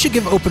play, you should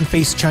give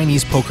open-faced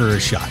Chinese poker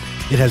a shot.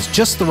 It has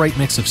just the right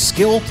mix of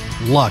skill,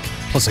 luck,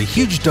 plus a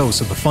huge dose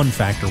of the fun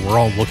factor we're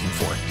all looking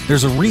for.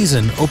 There's a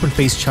reason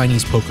open-faced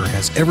Chinese poker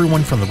has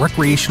everyone from the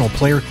recreational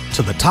player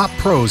to the top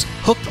pros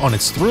hooked on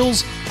its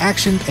thrills,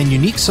 action, and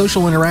unique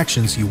social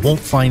interactions you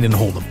won't find in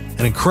Hold'em.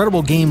 An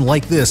incredible game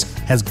like this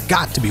has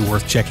got to be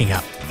worth checking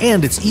out.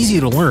 And it's easy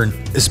to learn,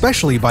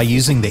 especially by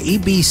using the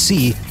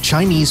ABC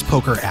Chinese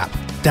Poker app.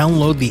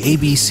 Download the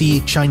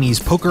ABC Chinese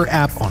Poker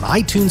app on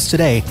iTunes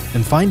today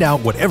and find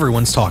out what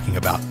everyone's talking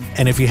about.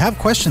 And if you have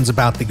questions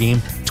about the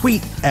game,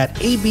 tweet at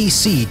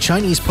ABC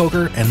Chinese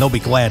Poker and they'll be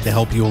glad to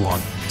help you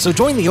along. So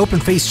join the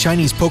open-faced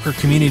Chinese poker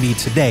community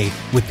today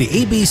with the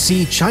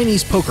ABC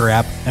Chinese Poker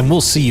app, and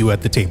we'll see you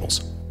at the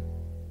tables.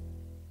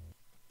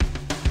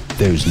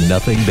 There's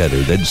nothing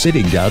better than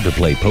sitting down to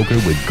play poker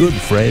with good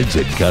friends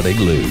and cutting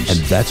loose. And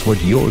that's what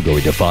you're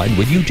going to find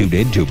when you tune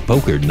in to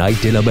Poker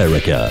Night in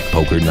America.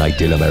 Poker Night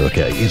in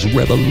America is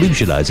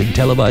revolutionizing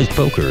televised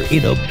poker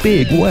in a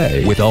big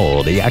way. With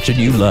all the action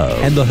you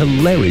love and the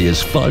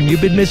hilarious fun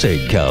you've been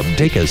missing. Come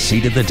take a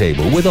seat at the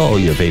table with all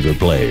your favorite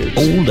players,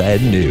 old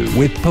and new,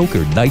 with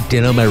Poker Night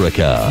in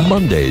America.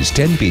 Mondays,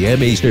 10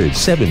 p.m. Eastern,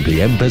 7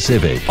 p.m.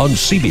 Pacific on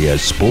CBS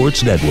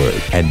Sports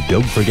Network. And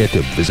don't forget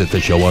to visit the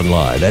show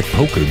online at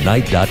PokerNight.com.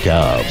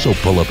 So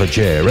pull up a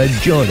chair and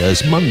join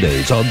us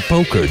Mondays on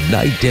Poker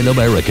Night in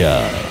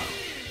America.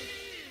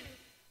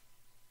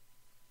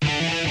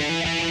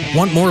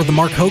 Want more of The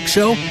Mark Hoke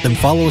Show? Then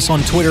follow us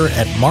on Twitter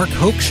at Mark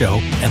Hoke Show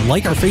and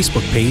like our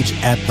Facebook page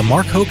at The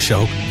Mark Hoke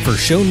Show for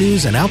show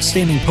news and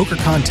outstanding poker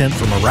content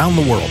from around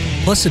the world.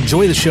 Plus,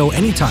 enjoy the show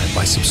anytime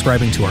by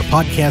subscribing to our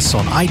podcasts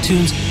on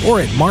iTunes or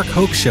at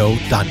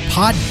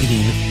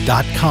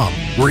markhokeshow.podbean.com.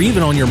 We're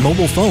even on your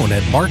mobile phone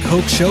at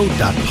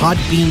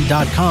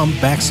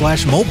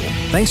markhokeshow.podbean.com/mobile.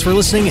 Thanks for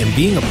listening and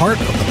being a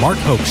part of The Mark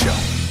Hoke Show.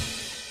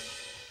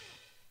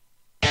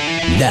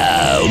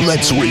 Now,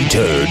 let's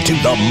return to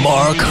The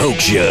Mark Hoke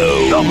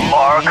Show. The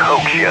Mark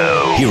Hoke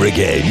Show. Here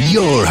again,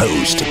 your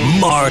host,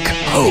 Mark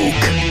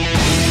Hoke.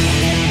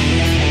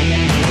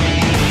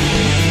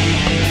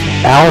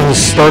 Al has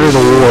started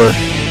a war.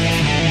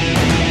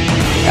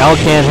 Al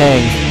can't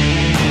hang.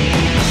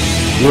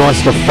 He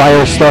wants to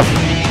fire stuff.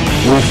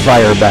 We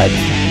fire back.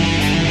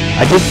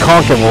 I did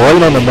conk him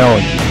right on the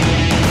melon,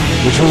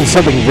 which means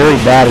something very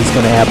bad is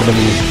going to happen to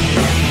me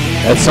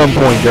at some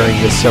point during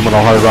this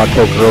Seminole Hard Rock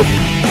Poker Open,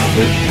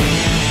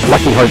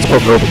 Lucky Hearts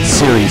Poker Open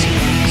series.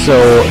 So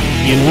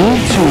you need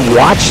to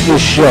watch the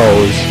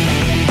shows,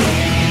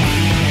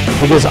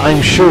 because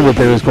I'm sure that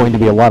there is going to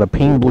be a lot of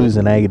pain, blues,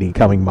 and agony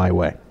coming my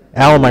way.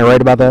 Al, am I right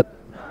about that?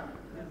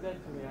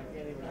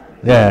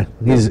 Yeah,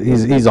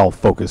 he's all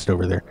focused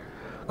over there.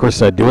 Of course,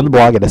 doing the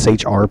blog at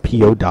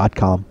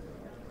shrpo.com.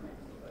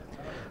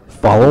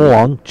 Follow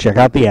along, check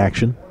out the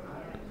action.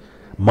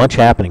 Much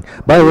happening.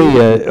 By the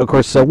way, of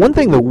course, one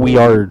thing that we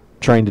are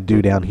trying to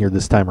do down here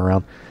this time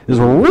around is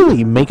we're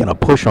really making a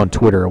push on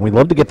Twitter, and we'd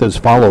love to get those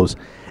follows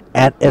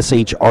at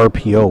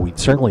SHRPO. We'd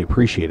certainly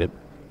appreciate it.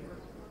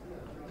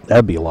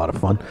 That'd be a lot of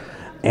fun.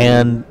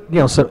 And,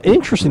 so an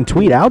interesting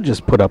tweet Al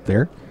just put up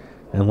there.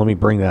 And let me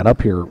bring that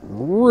up here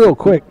real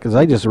quick, because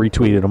I just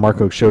retweeted on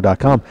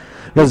markhokeshow.com.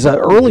 Because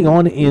early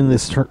on in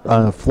this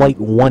Flight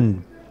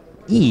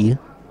 1E,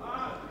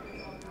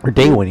 or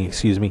Day 1E,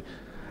 excuse me,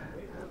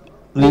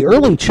 the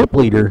early chip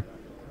leader,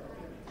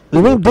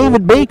 they named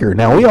David Baker.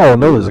 Now, we all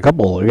know there's a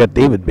couple. We got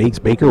David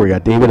Baker, we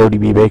got David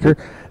ODB Baker,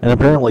 and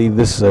apparently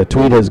this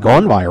tweet has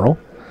gone viral.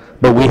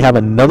 But we have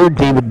another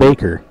David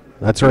Baker.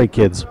 That's right,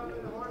 kids.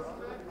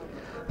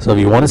 So if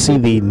you want to see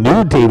the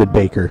new David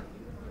Baker,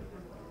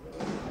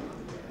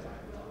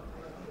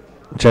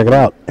 check it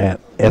out at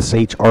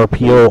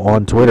SHRPO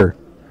on Twitter.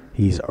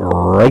 He's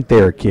right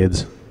there,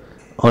 kids.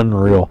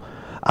 Unreal.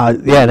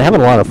 Yeah, and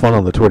having a lot of fun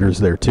on the Twitters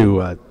there,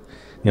 too.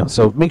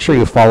 So make sure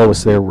you follow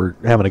us there. We're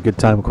having a good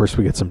time. Of course,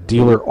 we got some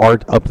dealer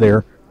art up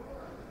there.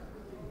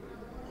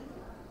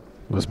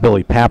 It was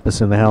Billy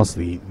Pappas in the house,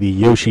 the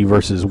Yoshi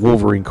versus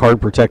Wolverine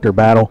card protector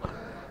battle,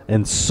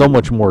 and so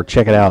much more.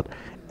 Check it out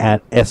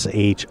at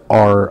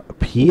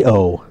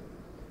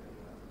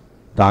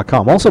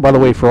SHRPO.com. Also, by the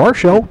way, for our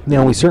show,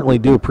 we certainly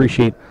do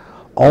appreciate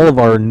all of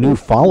our new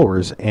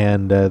followers,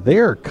 and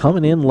they're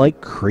coming in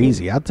like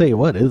crazy. I'll tell you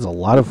what, it is a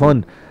lot of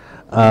fun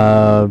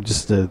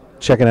just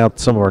checking out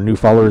some of our new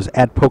followers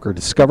at Poker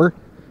Discover.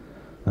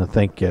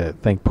 Thank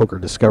Poker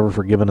Discover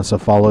for giving us a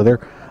follow there.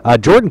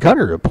 Jordan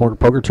Cutter, a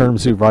poker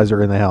tournament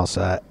supervisor in the house,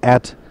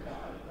 at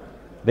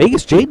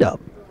Vegas J-Dub,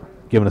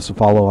 giving us a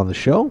follow on the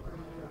show.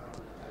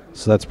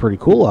 So that's pretty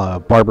cool.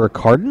 Barbara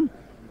Carden,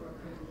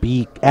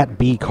 at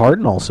B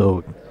Carden,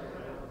 also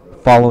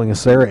following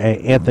us there.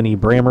 Anthony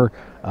Brammer,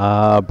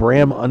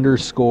 Bram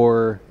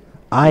 _I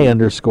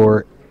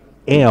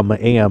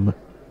 _am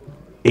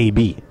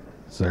AB.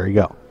 So there you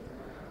go.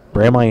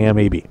 Bram I am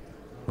AB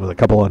with a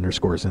couple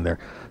underscores in there.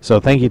 So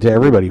thank you to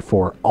everybody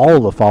for all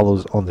the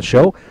follows on the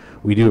show.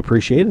 We do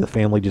appreciate it. The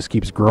family just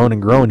keeps growing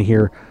and growing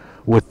here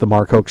with the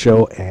Mark Hoke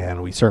Show,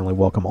 and we certainly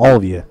welcome all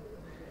of you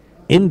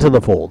into the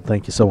fold.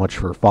 Thank you so much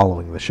for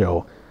following the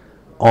show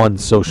on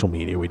social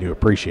media. We do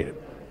appreciate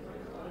it.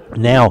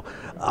 Now,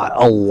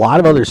 a lot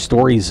of other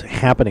stories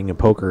happening in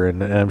poker,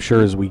 and I'm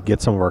sure as we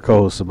get some of our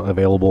co-hosts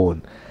available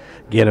and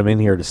get them in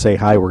here to say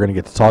hi, we're going to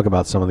get to talk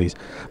about some of these.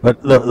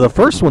 But the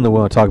first one that we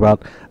want to talk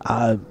about,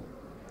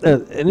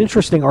 an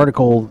interesting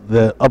article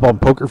up on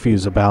Poker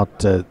Fuse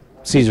about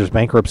Caesars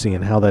bankruptcy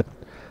and how that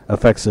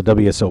affects the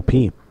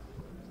WSOP.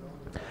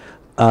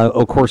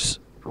 Of course,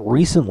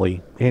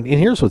 recently, and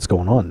here's what's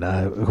going on.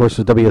 Of course,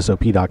 with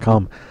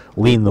WSOP.com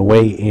leading the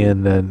way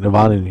in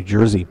Nevada and New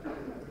Jersey,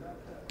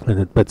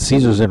 but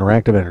Caesars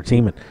Interactive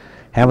Entertainment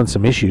having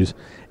some issues,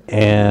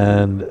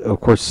 and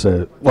of course,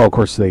 they're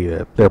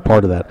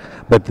part of that.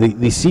 But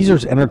the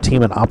Caesars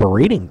Entertainment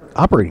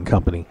operating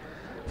company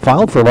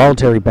filed for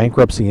voluntary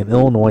bankruptcy in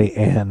Illinois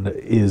and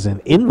is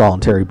in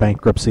involuntary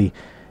bankruptcy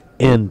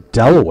in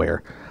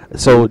Delaware.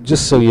 So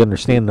just so you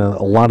understand,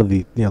 a lot of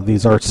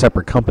these are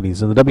separate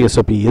companies, and the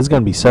WSOP is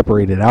going to be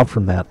separated out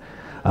from that.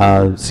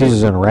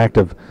 Caesars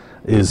Interactive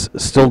is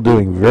still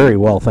doing very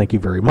well, thank you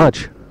very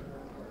much,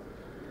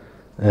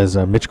 as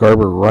Mitch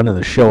Garber running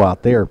the show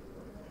out there.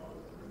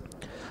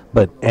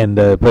 But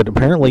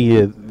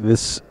apparently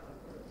this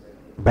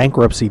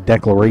bankruptcy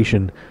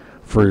declaration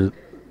for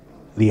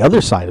the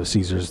other side of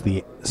Caesars,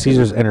 the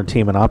Caesars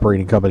Entertainment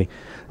Operating Company,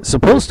 is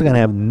supposed to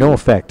have no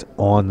effect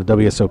on the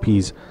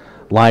WSOP's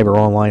live or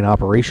online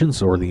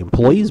operations or the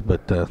employees,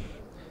 but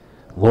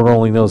Lord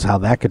only knows how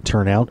that could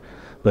turn out.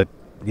 But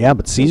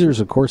Caesars,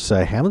 of course,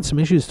 having some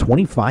issues.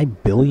 $25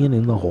 billion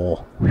in the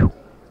hole. Whew.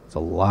 It's a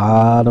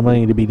lot of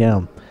money to be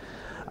down.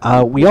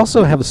 We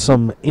also have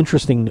some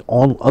interesting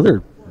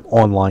other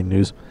online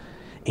news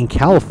in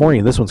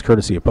California. This one's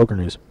courtesy of Poker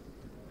News.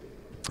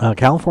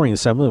 California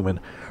Assemblyman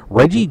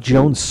Reggie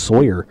Jones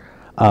Sawyer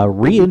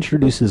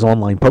reintroduced his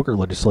online poker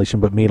legislation,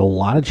 but made a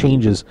lot of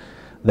changes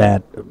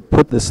that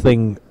put this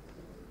thing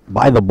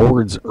by the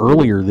boards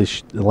earlier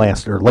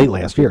late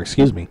last year.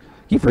 Excuse me.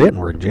 Keep forgetting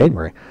we're in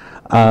January.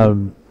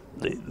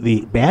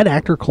 The bad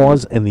actor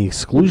clause and the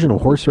exclusion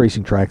of horse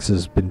racing tracks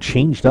has been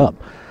changed up.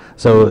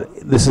 So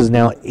this is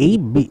now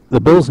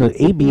the bill is now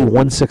AB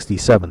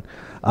 167,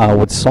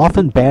 would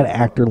soften bad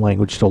actor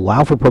language to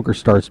allow for poker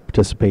stars to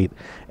participate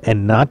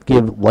and not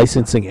give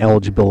licensing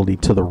eligibility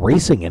to the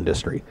racing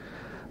industry.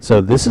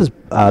 So this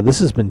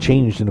has been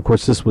changed, and of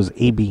course this was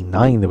AB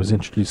 9 that was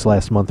introduced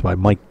last month by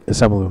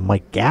Assemblyman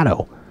Mike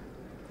Gatto.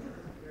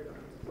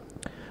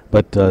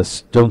 But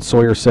Jones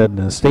Sawyer said in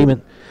a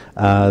statement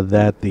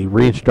that the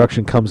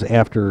reintroduction comes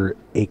after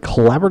a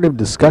collaborative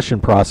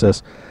discussion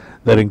process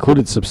that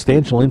included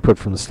substantial input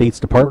from the state's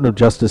Department of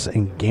Justice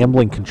and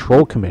Gambling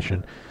Control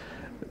Commission,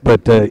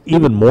 but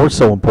even more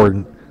so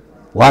important,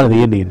 a lot of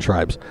the Indian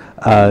tribes.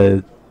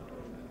 Of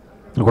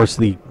course,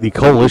 the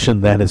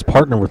coalition that has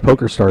partnered with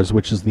PokerStars,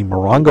 which is the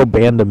Morongo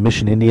Band of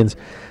Mission Indians,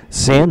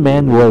 San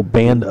Manuel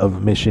Band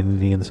of Mission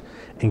Indians,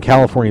 and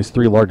California's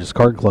 3 largest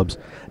card clubs,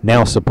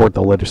 now support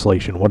the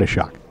legislation. What a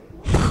shock.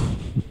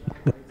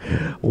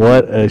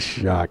 What a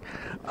shock.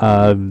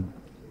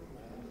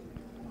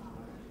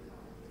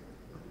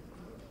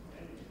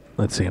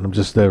 Let's see, and I'm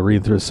just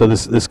reading through. So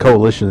this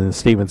coalition in the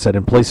statement said,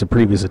 in place of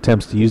previous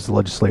attempts to use the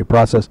legislative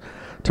process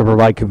to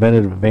provide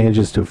competitive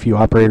advantages to a few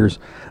operators,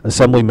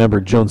 Assembly Member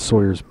Jones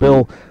Sawyer's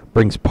bill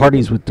brings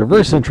parties with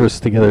diverse interests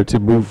together to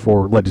move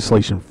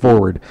legislation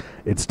forward.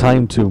 It's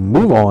time to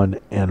move on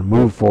and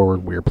move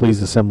forward. We are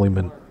pleased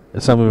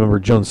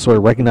Assemblymember Jones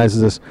Sawyer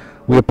recognizes this.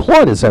 We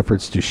applaud his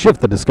efforts to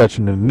shift the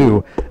discussion in a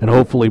new and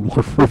hopefully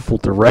more fruitful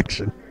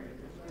direction.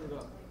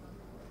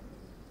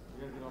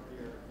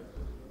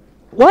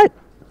 What?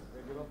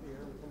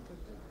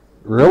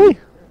 Really?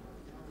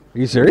 Are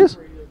you serious?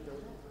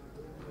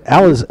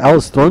 Al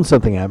has thrown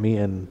something at me,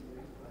 and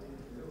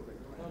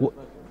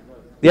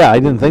yeah, I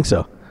didn't think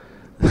so.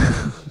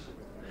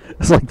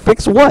 It's like,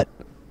 fix what?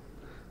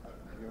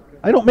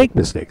 I don't make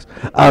mistakes.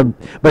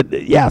 But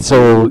yeah,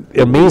 so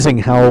amazing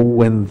how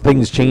when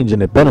things change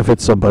and it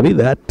benefits somebody,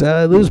 that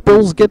those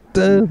bills get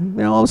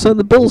all of a sudden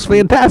the bill's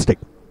fantastic.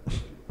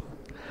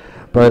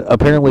 But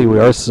apparently we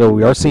are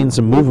seeing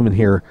some movement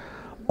here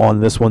on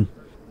this one.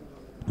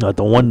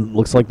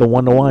 Looks like the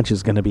one to watch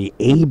is going to be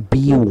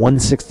AB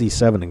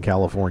 167 in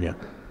California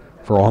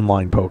for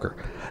online poker.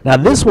 Now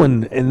this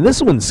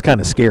one's kind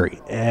of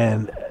scary,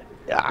 and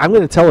I'm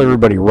going to tell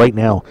everybody right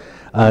now,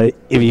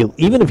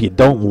 even if you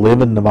don't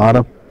live in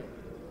Nevada,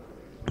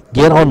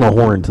 get on the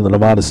horn to the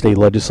Nevada State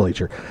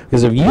Legislature,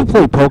 because if you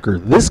play poker,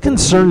 this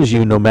concerns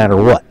you no matter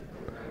what.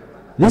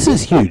 This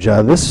is huge.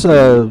 This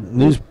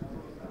news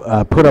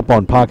put up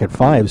on Pocket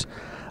Fives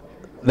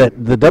that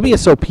the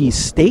WSOP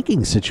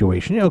staking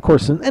situation, of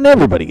course, and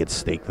everybody gets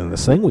staked in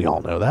this thing. We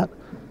all know that.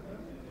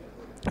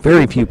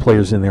 Very few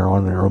players in there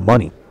on their own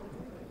money.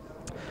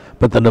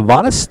 But the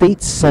Nevada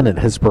State Senate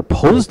has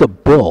proposed a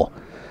bill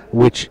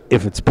which,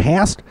 if it's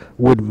passed,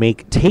 would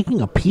make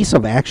taking a piece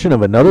of action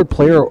of another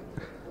player,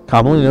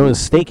 commonly known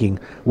as staking,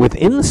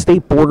 within the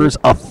state borders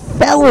a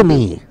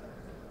felony.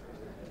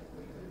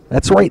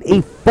 That's right,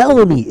 a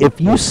felony. If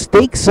you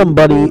stake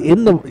somebody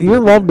you're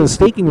involved in a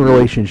staking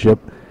relationship,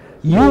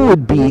 you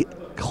would be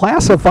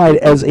classified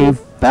as a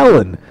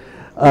felon.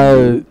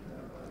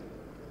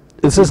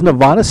 This is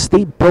Nevada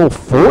State Bill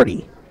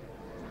 40,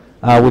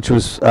 which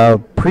was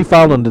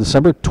pre-filed on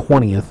December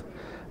 20th,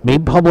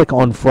 made public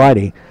on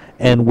Friday,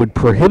 and would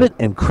prohibit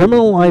and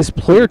criminalize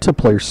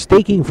player-to-player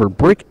staking for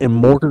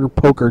brick-and-mortar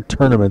poker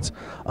tournaments,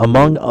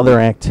 among other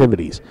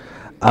activities.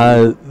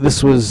 The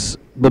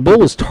bill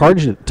was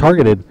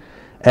targeted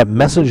at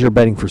messenger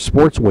betting for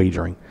sports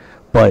wagering,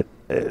 but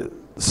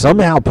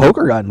somehow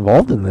poker got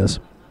involved in this.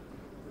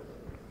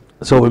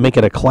 So it would make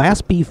it a Class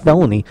B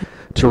felony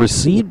to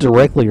receive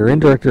directly or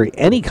indirectly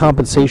any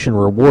compensation,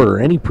 reward, or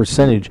any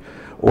percentage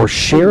or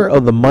share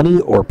of the money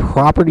or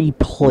property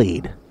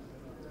played.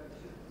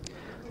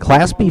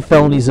 Class B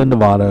felonies in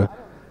Nevada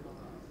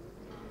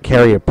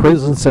carry a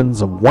prison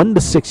sentence of 1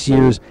 to 6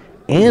 years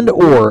and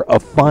or a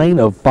fine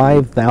of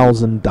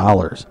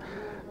 $5,000.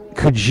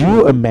 Could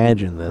you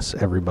imagine this,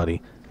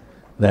 everybody?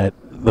 That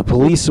the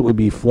police would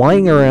be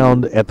flying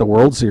around at the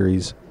World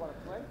Series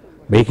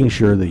making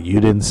sure that you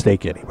didn't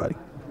stake anybody.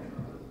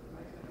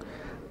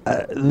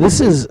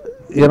 This is,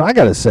 I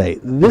got to say,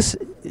 this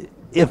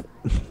is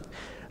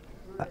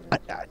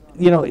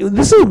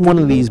one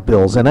of these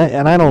bills, and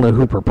I don't know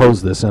who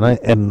proposed this, and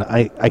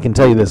I can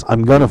tell you this,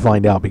 I'm going to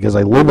find out because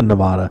I live in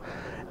Nevada,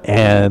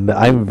 and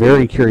I'm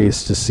very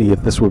curious to see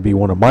if this would be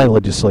one of my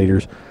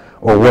legislators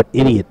or what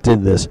idiot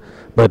did this.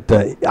 But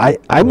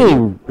I may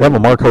have a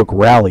Mark Hoke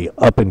rally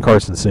up in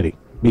Carson City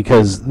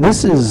because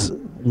this is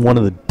one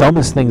of the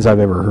dumbest things I've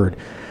ever heard.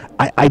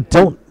 I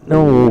don't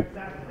know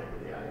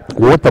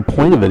what the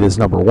point of it is,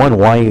 number one,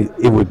 why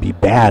it would be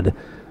bad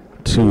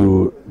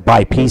to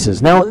buy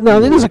pieces. Now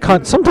it is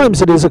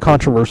sometimes it is a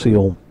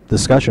controversial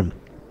discussion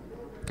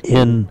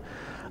in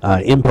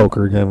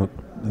poker.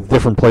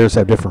 Different players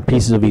have different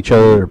pieces of each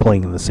other. They're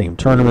playing in the same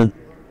tournament.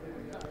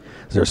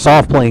 There's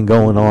soft playing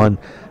going on,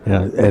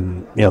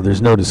 and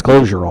there's no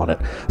disclosure on it.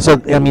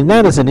 So I mean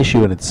that is an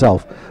issue in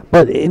itself.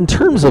 But in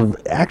terms of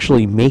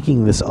actually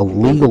making this a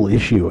legal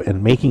issue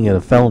and making it a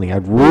felony,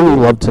 I'd really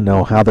love to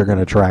know how they're going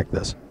to track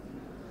this.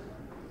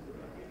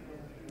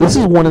 This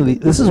is one of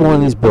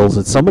these bills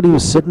that somebody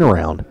was sitting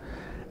around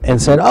and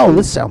said, "Oh,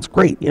 this sounds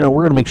great. We're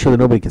going to make sure that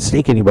nobody can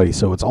stake anybody,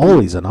 so it's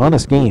always an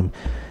honest game."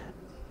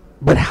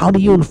 But how do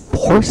you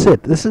enforce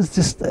it? This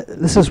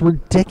is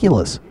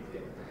ridiculous.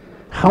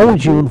 How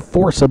would you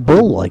enforce a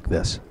bill like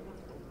this?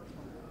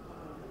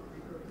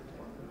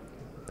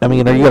 I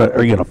mean, are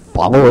you gonna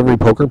follow every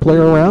poker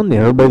player around?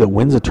 Everybody that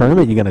wins a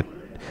tournament, you're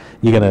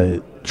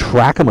gonna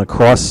track them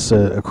across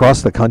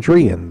the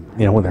country, and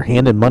when they're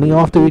handing money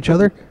off to each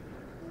other.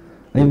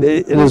 I mean,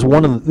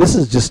 this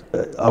is just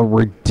a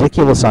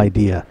ridiculous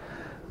idea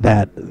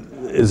that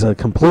is a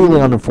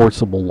completely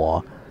unenforceable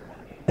law,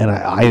 and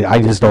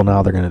I just don't know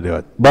how they're going to do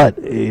it. But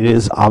it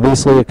is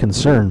obviously a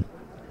concern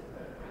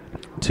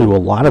to a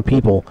lot of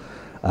people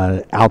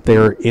out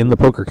there in the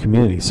poker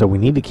community, so we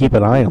need to keep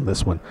an eye on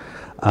this one.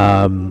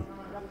 And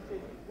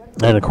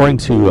according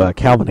to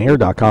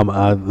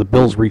CalvinAir.com, the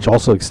bill's reach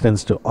also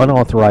extends to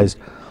unauthorized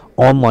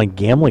online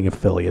gambling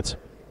affiliates.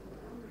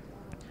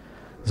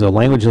 The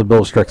language of the bill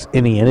restricts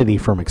any entity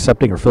from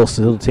accepting or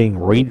facilitating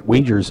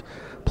wagers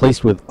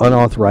placed with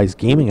unauthorized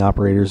gaming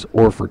operators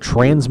or for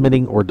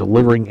transmitting or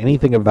delivering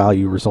anything of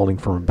value resulting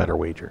from a better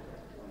wager.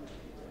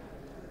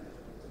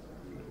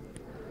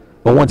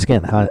 But once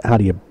again, how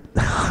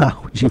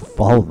would you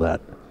follow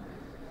that?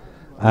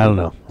 I don't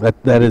know.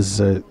 That is,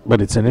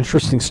 but it's an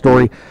interesting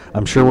story.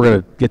 I'm sure we're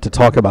going to get to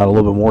talk about it a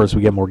little bit more as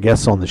we get more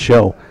guests on the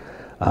show.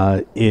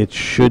 It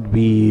should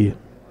be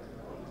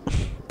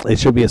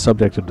a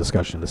subject of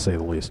discussion, to say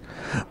the least.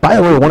 By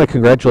the way, I want to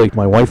congratulate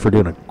my wife for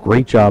doing a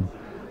great job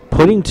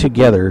putting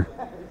together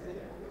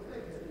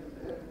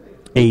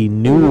a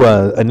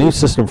new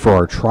system for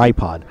our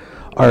tripod.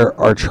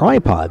 Our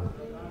tripod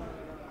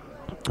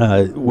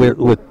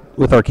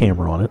with our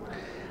camera on it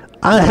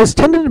has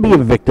tended to be a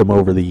victim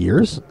over the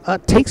years.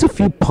 Takes a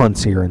few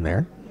punts here and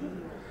there,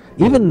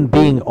 even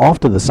being off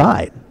to the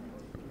side.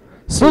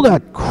 Still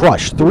got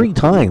crushed 3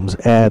 times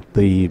at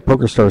the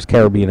PokerStars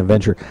Caribbean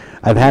Adventure.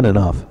 I've had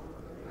enough.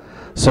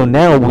 So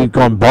now we've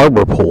gone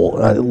barber pole.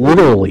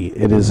 Literally,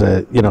 it is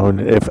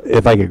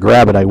if I could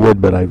grab it, I would,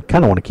 but I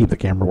kind of want to keep the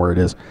camera where it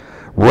is.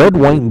 Red,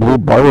 white, and blue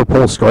barber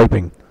pole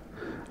striping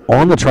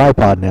on the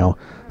tripod now.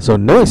 So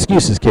no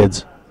excuses,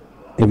 kids.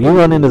 If you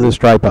run into this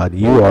tripod,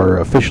 you are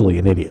officially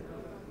an idiot.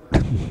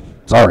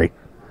 Sorry,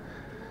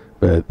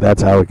 but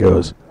that's how it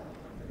goes.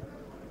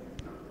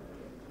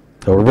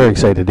 So we're very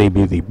excited to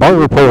debut the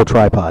barber pole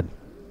tripod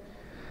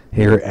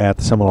here at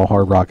the Seminole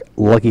Hard Rock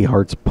Lucky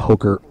Hearts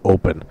Poker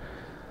Open.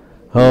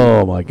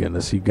 Oh my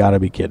goodness, you got to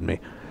be kidding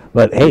me.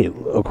 But hey,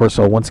 of course,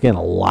 so once again,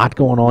 a lot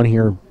going on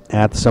here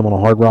at the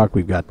Seminole Hard Rock.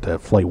 We've got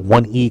Flight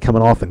 1E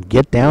coming off, and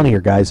get down here,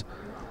 guys.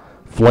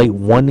 Flight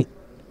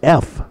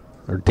 1F,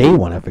 or Day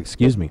 1F,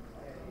 excuse me,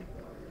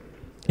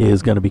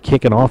 is going to be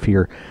kicking off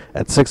here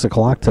at 6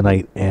 o'clock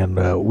tonight,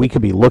 and we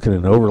could be looking at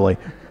an overlay.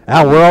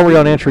 Al, where are we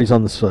on entries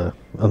on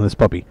this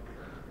puppy?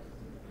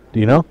 Do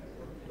you know?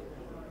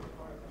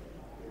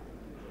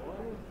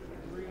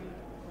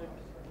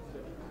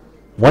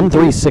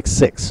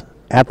 $1,366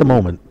 at the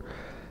moment.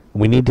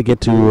 We need to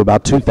get to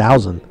about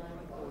 2,000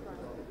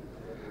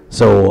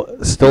 So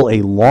still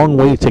a long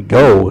way to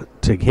go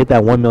to hit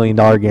that $1 million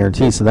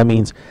guarantee. So that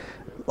means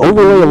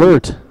overlay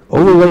alert,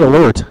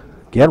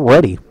 get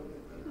ready.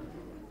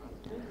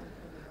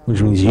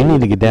 Which means you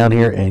need to get down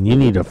here and you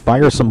need to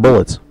fire some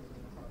bullets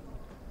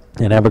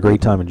and have a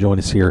great time and join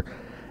us here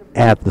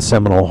at the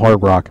Seminole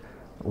Hard Rock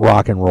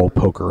and Roll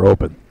Poker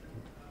Open.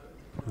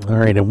 All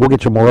right, and we'll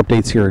get you more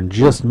updates here in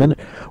just a minute.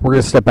 We're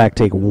going to step back,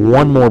 take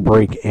one more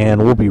break,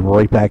 and we'll be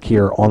right back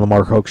here on the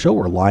Mark Hoke Show.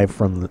 We're live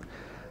from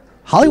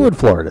Hollywood,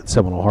 Florida at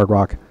Seminole Hard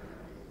Rock.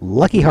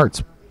 Lucky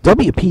Hearts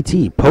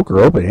WPT Poker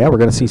Open. Yeah, we're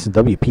going to see some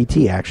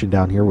WPT action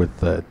down here with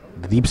the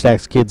Deep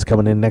Stacks kids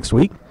coming in next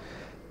week.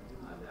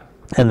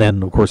 And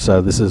then, of course,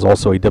 this is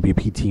also a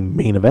WPT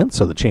main event,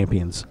 so the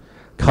Champions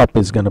Cup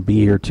is going to be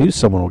here too.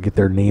 Someone will get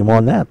their name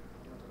on that.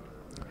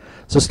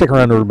 So stick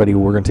around, everybody.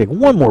 We're going to take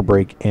one more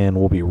break, and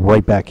we'll be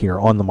right back here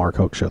on the Mark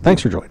Hoke Show.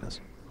 Thanks for joining us.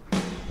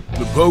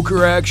 The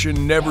poker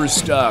action never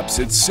stops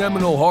at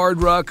Seminole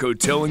Hard Rock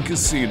Hotel and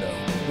Casino.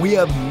 We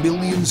have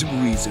millions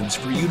of reasons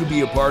for you to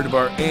be a part of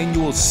our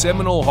annual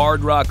Seminole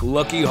Hard Rock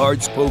Lucky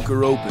Hearts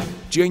Poker Open,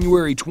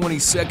 January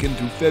 22nd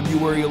through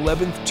February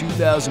 11th,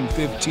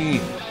 2015.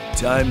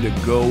 Time to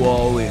go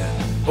all in.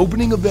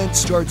 Opening event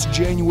starts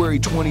January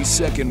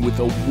 22nd with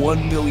a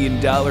 $1 million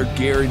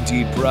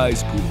guaranteed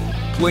prize pool.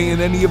 Play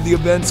in any of the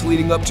events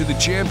leading up to the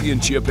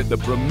championship at the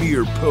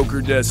premier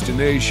poker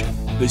destination.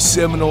 The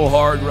Seminole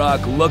Hard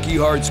Rock Lucky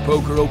Hearts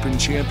Poker Open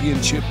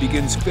Championship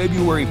begins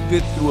February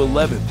 5th through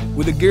 11th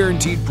with a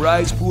guaranteed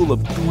prize pool of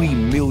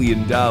 $3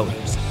 million.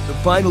 The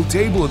final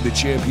table of the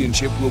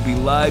championship will be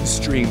live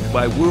streamed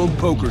by World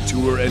Poker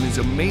Tour and is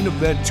a main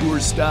event tour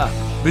stop.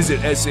 Visit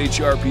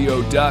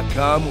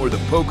shrpo.com or the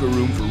Poker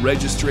Room for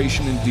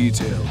registration and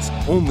details.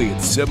 Only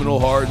at Seminole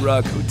Hard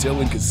Rock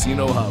Hotel and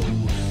Casino,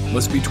 Hollywood.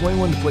 Must be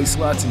 21 to play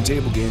slots and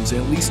table games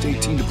and at least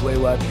 18 to play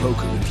live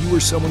poker. If you or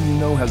someone you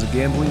know has a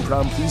gambling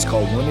problem, please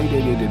call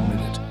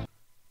 1-888-ADMIT-IT.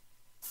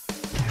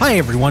 Hi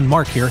everyone,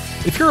 Mark here.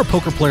 If you're a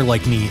poker player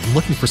like me and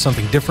looking for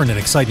something different and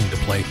exciting to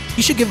play,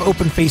 you should give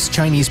open-faced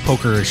Chinese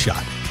poker a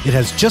shot. It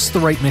has just the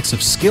right mix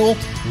of skill,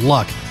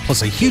 luck,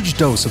 plus a huge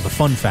dose of the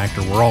fun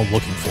factor we're all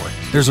looking for.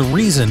 There's a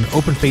reason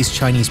open-faced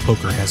Chinese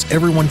poker has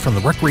everyone from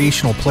the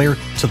recreational player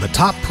to the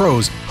top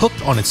pros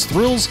hooked on its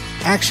thrills,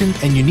 action,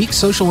 and unique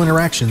social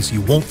interactions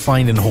you won't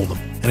find in Hold'em.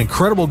 An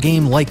incredible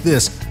game like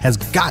this has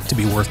got to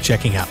be worth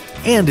checking out.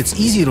 And it's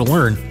easy to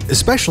learn,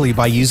 especially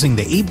by using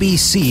the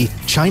ABC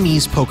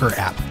Chinese Poker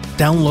app.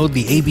 Download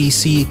the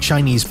ABC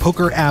Chinese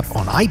Poker app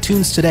on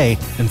iTunes today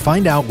and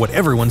find out what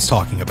everyone's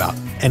talking about.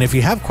 And if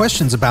you have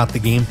questions about the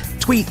game,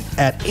 tweet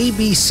at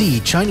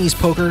ABC Chinese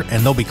Poker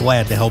and they'll be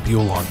glad to help you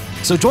along.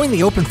 So join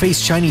the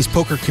open-faced Chinese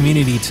poker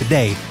community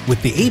today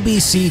with the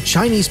ABC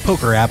Chinese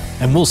Poker app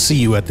and we'll see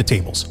you at the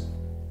tables.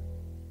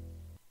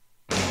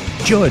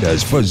 Join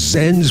us for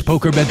Zen's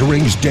Poker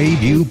Mentoring's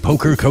debut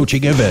poker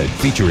coaching event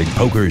featuring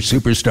poker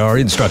superstar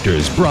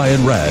instructors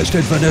Brian Rast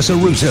and Vanessa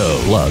Russo,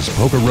 plus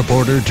poker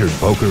reporter turned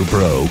poker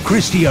pro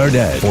Christy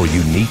Arnett. For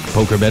unique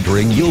poker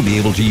mentoring you'll be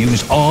able to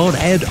use on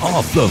and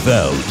off the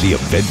field. The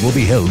event will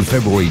be held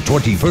February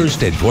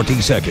 21st and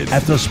 22nd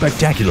at the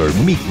spectacular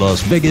Meet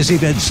Las Vegas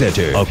Event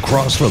Center,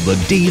 across from the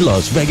D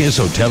Las Vegas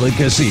Hotel and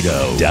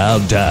Casino,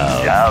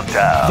 downtown.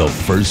 The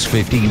first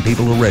 15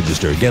 people to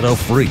register get a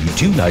free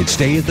 2-night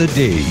stay at the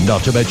D.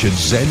 Not to mention,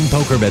 Zen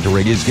Poker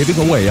Mentoring is giving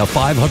away a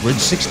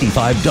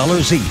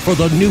 $565 seat for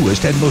the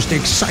newest and most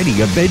exciting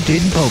event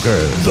in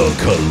poker, the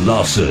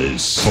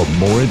Colossus. For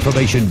more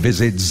information,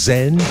 visit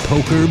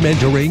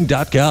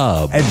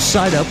ZenPokerMentoring.com and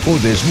sign up for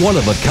this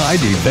one-of-a-kind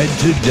event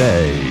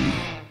today.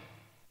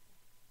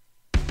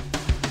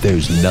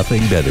 There's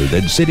nothing better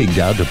than sitting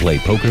down to play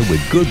poker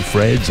with good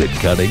friends and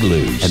cutting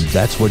loose. And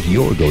that's what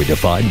you're going to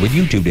find when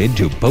you tune in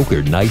to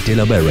Poker Night in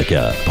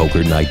America.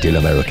 Poker Night in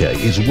America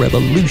is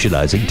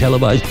revolutionizing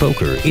televised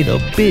poker in a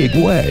big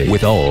way,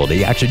 with all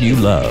the action you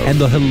love and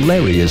the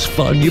hilarious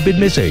fun you've been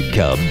missing.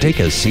 Come take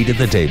a seat at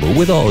the table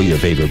with all your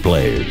favorite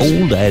players,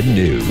 old and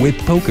new, with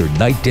Poker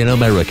Night in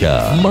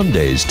America.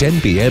 Mondays,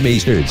 10 p.m.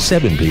 Eastern,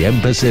 7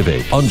 p.m.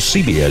 Pacific on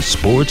CBS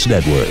Sports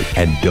Network.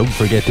 And don't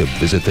forget to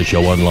visit the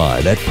show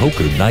online at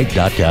PokerNight.com.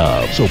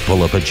 So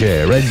pull up a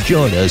chair and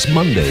join us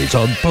Mondays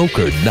on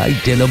Poker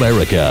Night in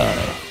America.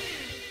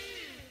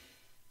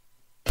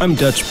 I'm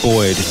Dutch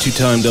Boyd,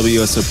 two-time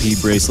WSOP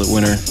bracelet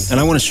winner, and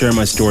I want to share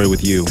my story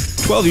with you.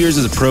 12 years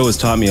as a pro has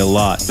taught me a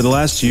lot. For the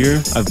last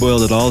year, I've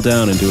boiled it all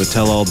down into a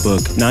tell-all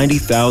book,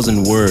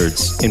 90,000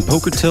 words. In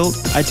Poker Tilt,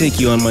 I take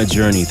you on my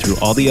journey through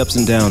all the ups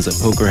and downs that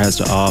poker has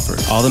to offer,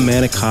 all the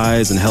manic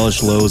highs and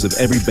hellish lows of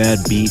every bad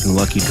beat and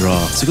lucky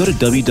draw. So go to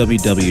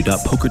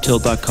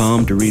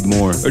www.pokertilt.com to read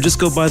more, or just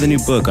go buy the new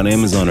book on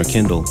Amazon or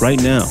Kindle right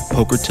now,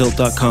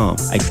 pokertilt.com.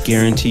 I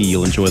guarantee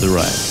you'll enjoy the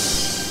ride.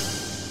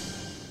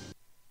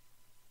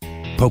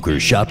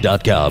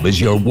 PokerShop.com is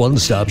your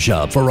one-stop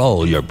shop for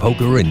all your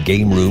poker and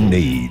game room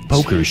needs.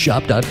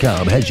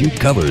 PokerShop.com has you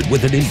covered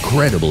with an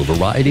incredible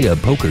variety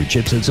of poker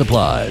chips and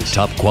supplies,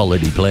 top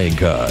quality playing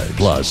cards,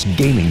 plus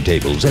gaming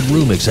tables and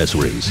room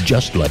accessories,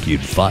 just like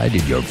you'd find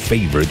in your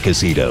favorite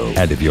casino.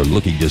 And if you're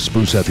looking to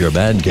spruce up your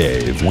man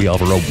cave, we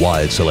offer a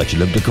wide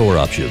selection of decor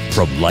options,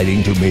 from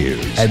lighting to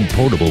mirrors and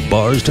portable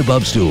bars to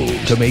bub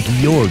stools, to make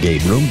your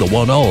game room the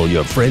one all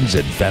your friends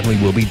and family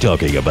will be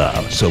talking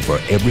about. So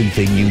for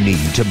everything you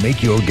need to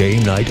make your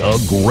game night a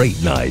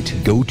great night,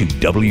 go to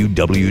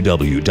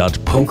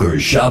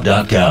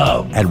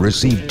www.pokershop.com and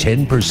receive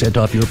 10%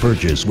 off your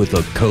purchase with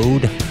the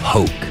code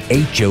HOKE,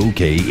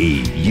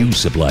 H-O-K-E. You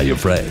supply your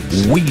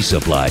friends, we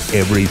supply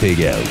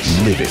everything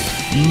else. Live it,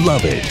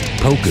 love it.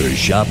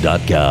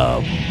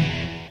 PokerShop.com.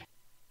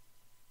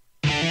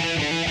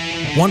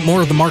 Want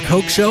more of The Mark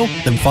Hoke Show?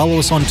 Then follow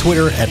us on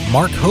Twitter at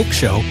Mark Hoke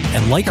Show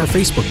and like our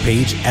Facebook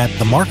page at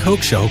The Mark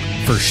Hoke Show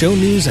for show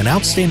news and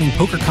outstanding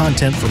poker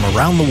content from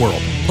around the world.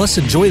 Plus,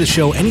 enjoy the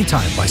show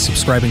anytime by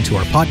subscribing to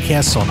our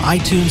podcasts on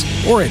iTunes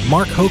or at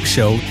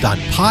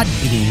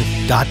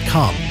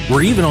markhokeshow.podbean.com.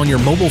 We're even on your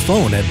mobile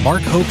phone at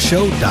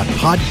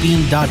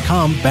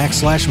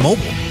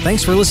markhokeshow.podbean.com/mobile.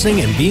 Thanks for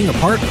listening and being a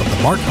part of The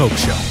Mark Hoke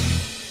Show.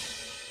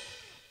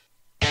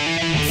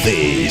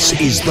 This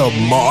is The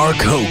Mark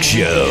Hoke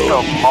Show.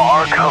 The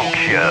Mark Hoke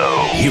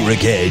Show. Here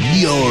again,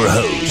 your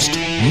host,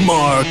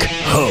 Mark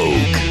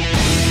Hoke.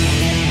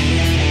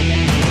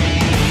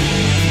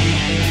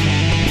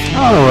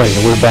 All right,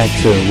 we're back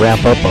to wrap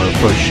up our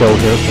first show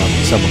here from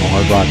the Seminole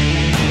Hard Rock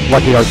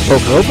Lucky Arts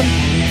Poker Open.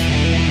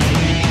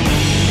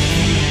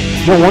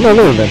 Well, one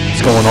other event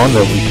that's going on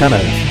that we kind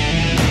of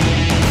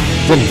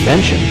didn't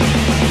mention,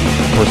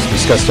 of course,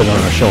 discussed it on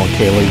our show on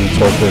KLAD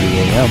 12:30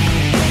 a.m.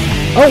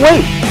 Oh,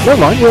 wait, never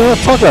mind. We'll have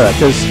to talk about that,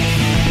 because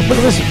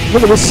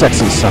look at this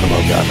sexy son of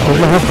a gun. Where's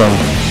my headphones?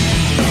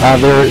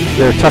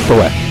 They're tucked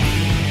away.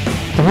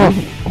 The hell?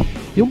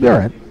 You'll be all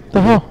right.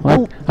 The hell?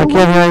 I can't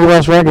hear anybody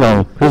else ragging on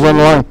me. Who's on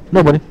the line?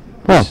 Nobody.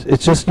 Oh.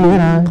 It's just you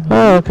and I.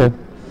 Oh, okay.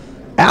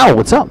 Al,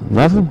 what's up?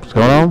 Nothing. What's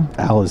going on?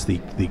 Al is the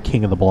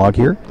king of the blog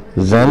here.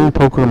 Zen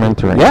Poker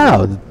Mentoring.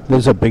 Yeah,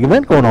 there's a big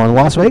event going on in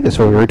Las Vegas,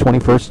 February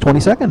 21st,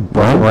 22nd.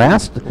 Brian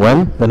Rast.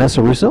 When?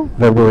 Vanessa Russo,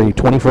 February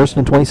 21st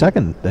and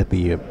 22nd at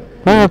the...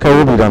 Oh, okay,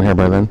 we'll be down here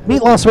by then.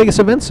 Meet Las Vegas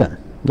Event Center.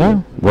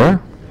 Yeah,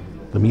 where?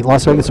 The Meet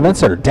Las Vegas Event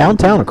Center,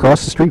 downtown,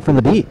 across the street from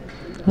the D.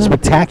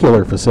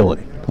 Spectacular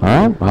facility. All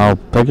right, I'll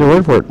take your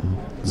word for it.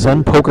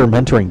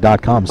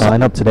 ZenPokerMentoring.com.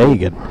 Sign up today. You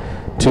get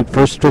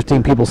first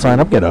 15 people sign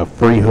up get a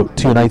free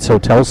 2 nights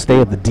hotel stay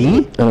at the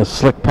D and a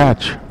slick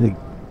patch. We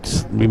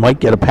might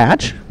get a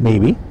patch,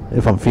 maybe,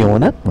 if I'm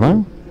feeling it.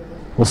 Well,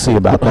 we'll see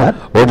about that.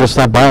 Or just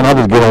stop by and I'll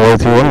just get away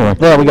with you anyway.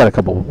 Yeah, we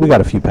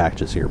got a few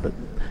packages here, but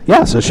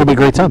yeah, so it should be a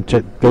great time.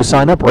 Go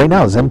sign up right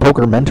now.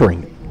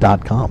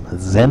 ZenPokerMentoring.com.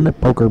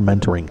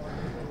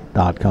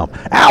 ZenPokerMentoring.com.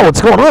 Al,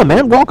 what's going on,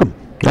 man? Welcome.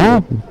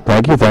 Yeah,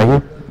 thank you.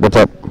 What's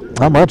up?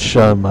 Not much.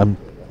 I'm,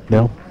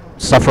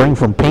 suffering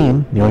from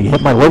pain. You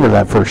hit my liver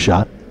that first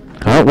shot.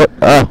 What?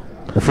 Oh,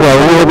 you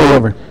hit my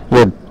liver.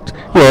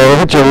 Yeah, it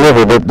hit your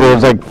liver, but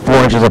there's like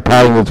 4 inches of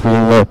padding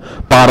between the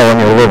bottle and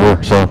your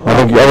liver, so I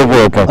think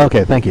you're okay.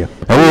 Okay, thank you.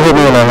 And you hit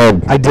me in the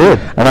head. I did.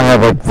 And I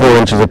have like 4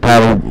 inches of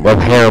padding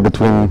of hair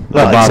between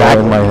the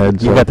bottle and my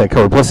head. So. You got that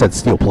covered. Plus that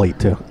steel plate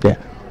too. Yeah.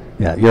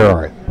 Yeah, you're all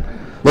right.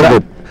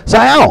 So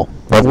Al,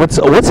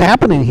 what's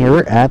happening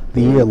here at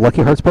the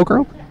Lucky Hearts Poker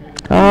Open?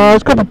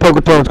 There's a couple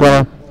poker tournaments going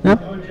on. Yeah.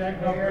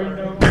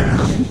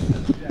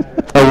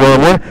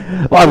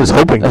 Well, I was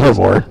hoping for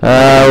more.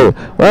 Well,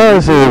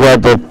 let's see. We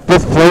got the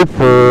 5th plate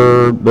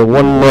for the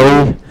 1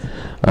 milli.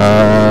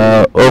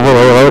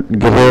 Overlay alert.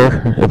 Get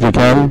here if you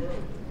can,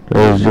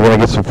 because you're going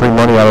to get some free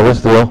money out of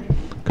this deal.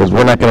 Because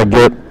we're not going to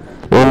get.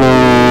 We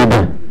need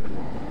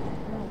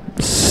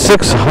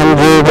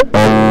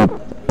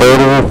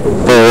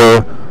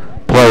 634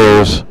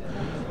 players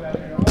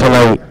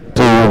tonight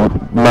to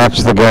match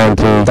the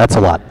guarantee. That's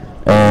a lot.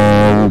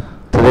 And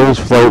today's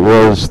float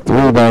was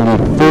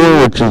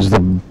 394, which is the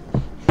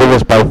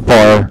biggest by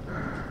far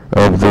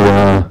of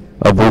the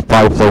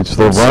 5 floats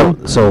they've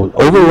run. So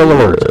overlay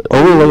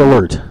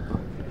alert.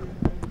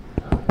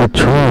 We're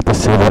trying to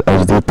say that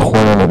as the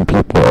tournament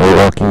people are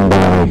walking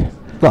by.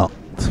 Well,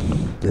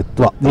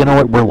 you know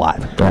what? We're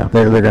live. Yeah.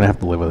 They're going to have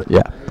to live with it.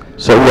 Yeah.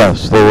 So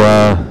yes,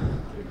 there's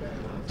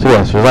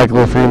like a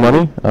little free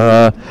money.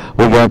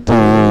 We got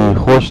the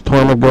horse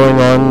tournament going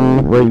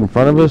on right in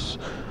front of us.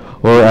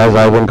 Or as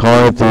I've been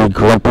calling it, the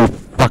Grumpy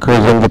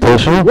Fuckers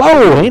Invitational.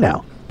 Whoa, hey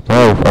now.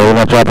 Oh, are we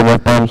not dropping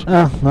F-bombs?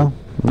 No.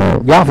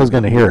 Yaffa's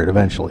going to hear it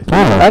eventually.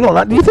 I don't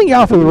know. Do you think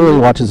Yaffa really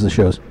watches the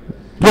shows?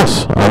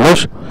 Yes.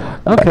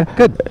 Okay,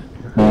 good.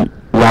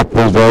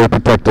 Yaffa is very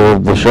protective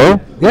of the show.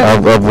 Yeah.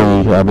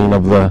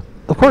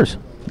 Of course.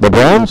 The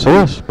Browns,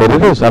 yes, but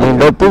it is. I mean,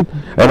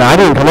 and I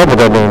didn't come up with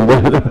that name.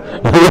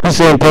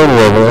 It's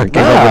Antonio over there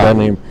came up with that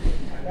name.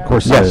 Of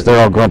course, yes,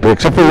 they're all grumpy,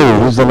 except for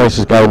Lee. He's the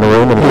nicest guy in the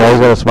room, and he's always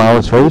got a smile on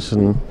his face,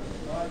 and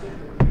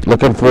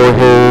looking for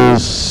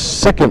his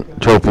 2nd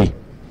trophy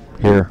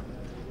here.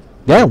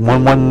 Yeah,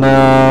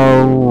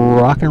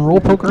 1-1 Rock and Roll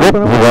Poker Yep,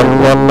 Open. we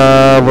won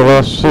the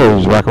last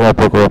series, Rock and Roll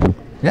Poker Open.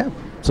 Yeah.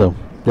 So,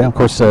 yeah, of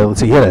course, let's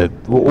see. He had a,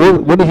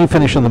 what did he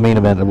finish in the main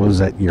event? What was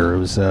that year? It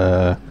was,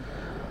 I'm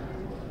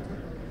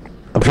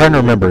trying to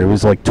remember. It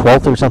was like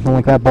 12th or something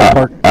like that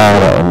ballpark. I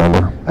don't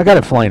remember. I got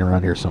it flying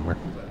around here somewhere.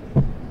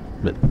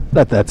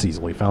 But that's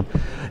easily found.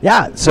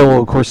 Yeah,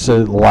 so, of course, a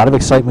lot of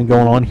excitement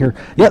going on here.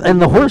 Yeah,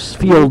 and the horse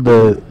field,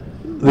 the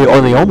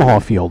Omaha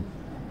field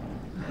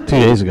 2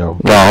 days ago.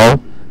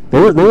 No. They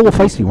were a little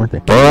feisty, weren't they?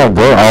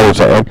 They're always.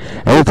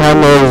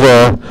 Anytime there's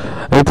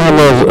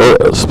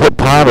a split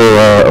pot or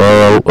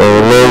a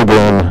low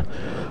game,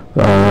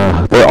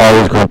 they're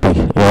always grumpy.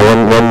 You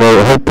know, when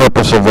the whole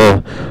purpose of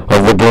the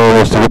game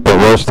is to get the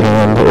worst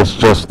hand, it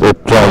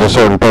drives a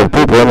certain type of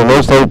people, and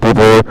most other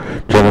people are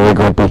generally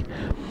grumpy.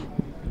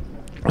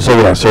 So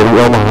yeah, so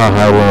the Omaha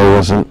Highway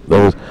wasn't.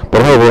 But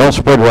hey, we don't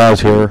spread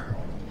rouse here,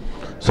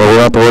 so we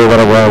don't have to worry about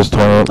a rouse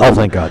tournament. Oh,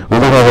 thank God. We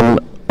don't have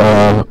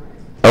an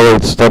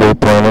 08 study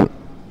tournament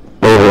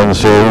later in the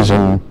series,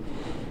 and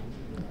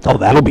oh,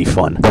 that'll be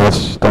fun.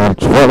 that's fun.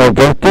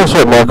 Guess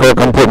what, Mark Hoke?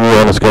 I'm putting you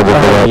on the schedule for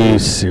Are that. you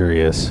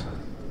serious?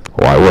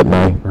 Why wouldn't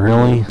I?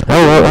 Really?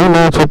 Hey,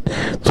 no, that's what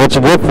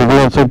you get for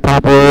being so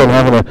popular and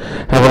having a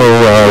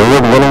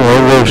winning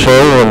radio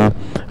show, and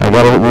we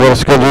got a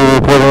schedule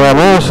reporting around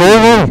there, so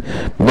hey,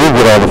 we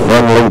get all the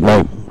fun late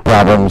night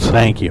problems.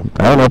 Thank you.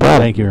 I don't know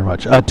about Thank you very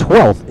much.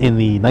 12th in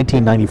the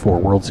 1994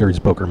 World Series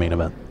Poker main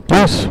event.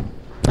 Yes.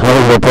 How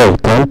does that play,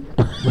 Tom?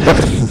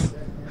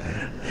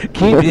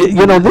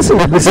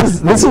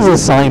 This is a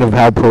sign of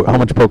how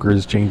much poker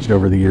has changed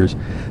over the years.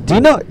 Do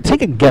you know?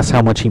 Take a guess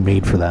how much he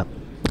made for that.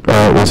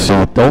 Let's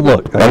see. Don't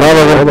look.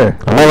 Another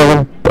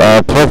one.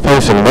 12th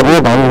place in what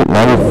year?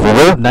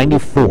 94?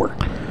 94.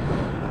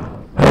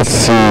 Let's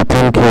see.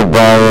 10K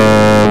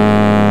buy-in.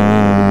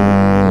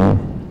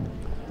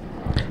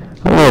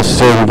 I'm going to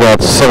say we got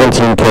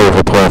 17K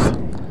for 12th.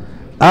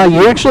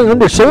 You actually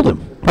undersold him.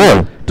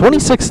 Oh.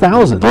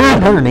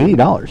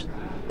 $26,980.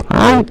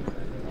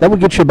 That would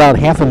get you about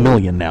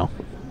 $500,000 now.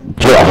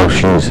 Oh,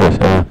 Jesus.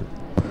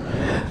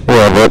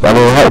 Yeah, but I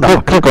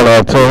mean, click on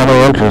that. Tell how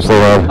many entries they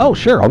have. Oh,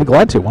 sure. I'll be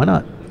glad to. Why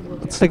not?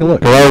 Let's take a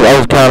look. I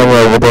was counting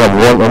what they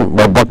have,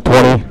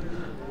 $1.20,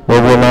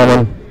 maybe on that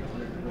one.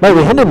 By the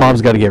way, Hinder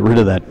Mom's got to get rid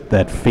of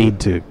that fade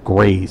to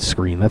gray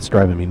screen. That's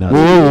driving me nuts.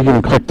 Yeah, you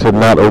can click to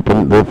not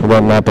open, for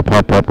them not to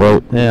pop up,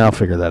 right? Yeah, I'll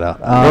figure that out.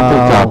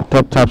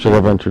 Top should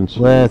have entrance.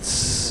 Let's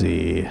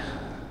see.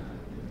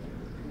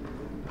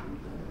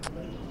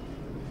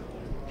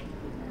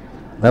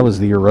 That was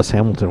the year Russ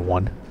Hamilton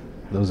won.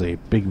 That was a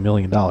big $1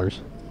 million. Well,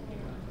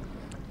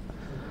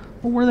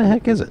 where the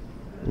heck is it?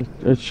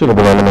 It should have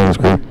been on the main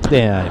screen.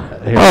 Yeah.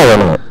 Oh, wait a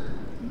minute.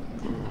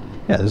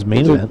 Yeah, this is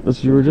main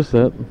event. You were just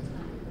at.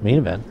 Main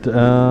event.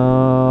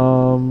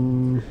 All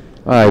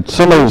right,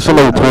 somebody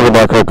tweet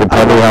about Hoke and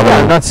tell me how many.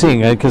 I'm not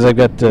seeing it because I've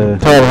got. Tell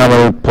me how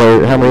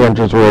many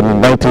entries were in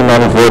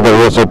 1994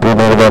 that was a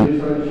main event.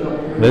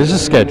 There's a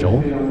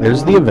schedule.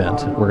 There's the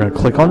event. We're going to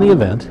click on the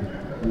event.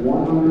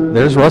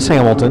 There's Russ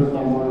Hamilton.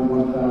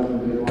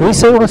 Can we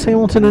say Russ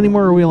Hamilton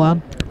anymore? Are we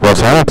allowed?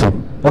 Russ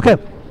Hamilton. Okay,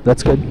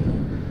 that's good.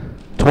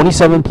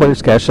 27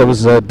 players cash. That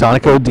was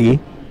Donico D.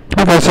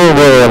 Okay, so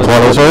there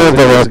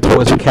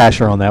was a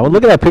casher on that one.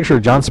 Look at that picture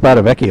of John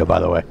Spadavecchio, by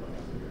the way.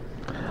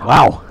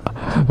 Wow.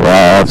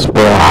 That's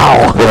been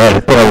a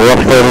rough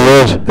 30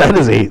 years.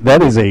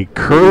 That is a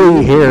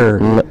curly hair.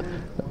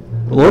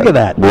 Look at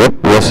that. Yep,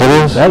 yes it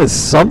is. That is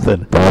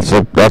something. That's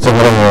a head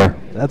of hair.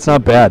 That's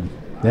not bad.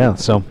 Yeah,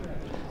 so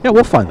yeah,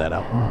 we'll find that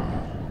out.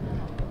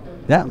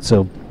 Yeah,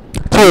 so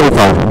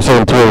 285. I'm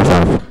saying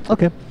 285.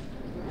 Okay.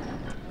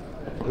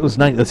 It was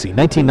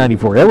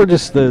 1994. That were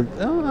just the.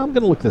 I'm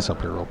gonna look this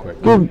up here real quick.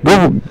 Ricky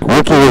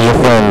was your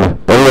friend.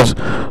 They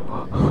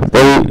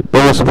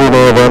must be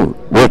the event.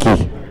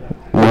 Ricky.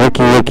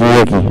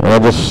 And I'll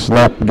just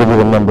snap give you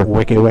the number.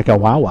 Wicca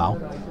wow.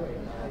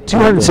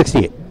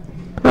 268. All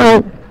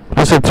right.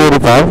 I said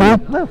 285. Huh?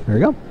 Oh, there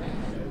you go.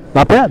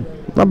 Not bad.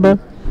 Not bad.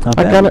 Not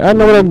bad. I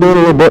know what I'm doing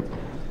a little bit.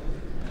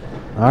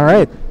 All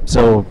right.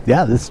 So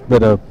yeah, this has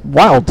been a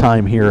wild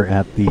time here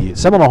at the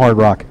Seminole Hard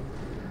Rock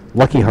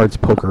Lucky Hearts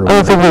Poker.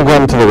 I don't think we've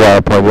gotten to the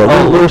wild part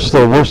yet. We're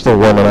still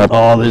warming up.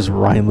 Oh, there's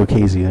Ryan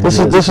Lucchese. This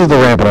is the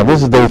ramping up.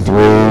 This is day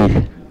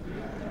 3.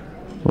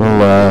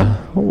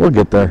 We'll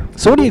get there.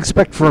 So what do you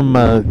expect from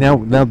now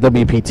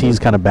WPT is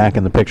kind of back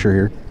in the picture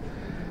here?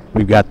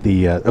 We've got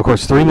the, of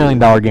course, $3 million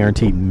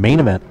guaranteed main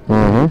event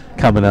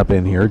coming up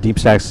in here. Deep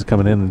Stacks is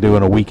coming in and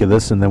doing a week of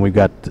this, and then we've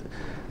got,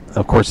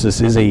 of course,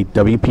 this is a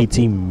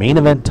WPT main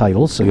event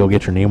title, so you'll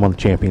get your name on the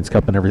Champions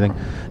Cup and everything.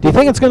 Do you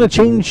think it's going to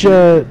change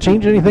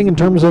anything in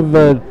terms of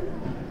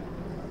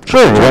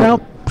sure,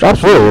 turnout?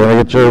 Absolutely. When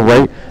I get your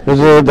right,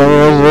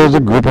 there's a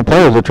group of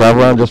players that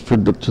travel around just for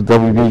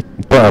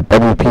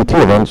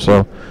WPT events,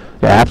 so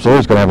yeah, absolutely,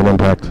 it's going to have an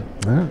impact.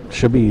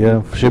 Should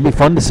be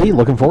fun to see.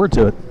 Looking forward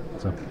to it.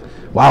 So,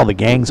 wow, the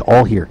gang's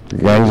all here. The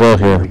gang's all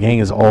here. The gang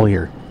is all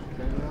here.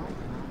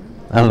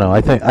 I don't know.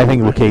 I think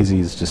Lucchese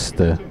is just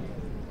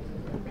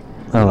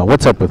I don't know.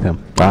 What's up with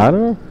him? I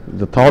don't know.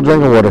 The tall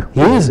drink of water.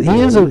 He is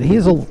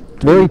a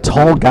very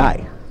tall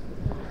guy.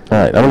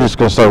 All right, I'm just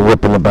going to start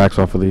ripping the backs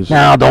off of these.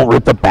 Now, don't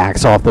rip the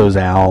backs off those,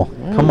 Al.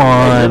 Come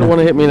on. You don't want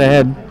to hit me in the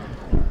head.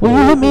 Well,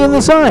 you hit me in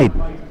the side.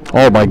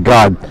 Oh, my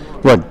God.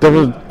 Look,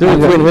 there's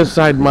between his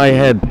side and my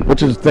head.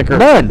 Which is thicker?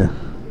 None.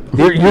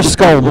 Your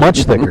skull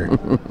much thicker.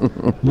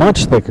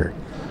 Much thicker.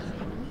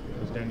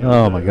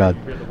 Oh, my God.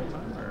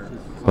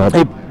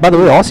 Hey, by the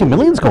way, Aussie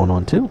Million's going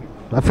on, too.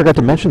 I forgot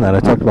to mention that. I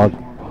talked about...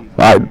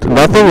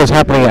 nothing is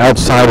happening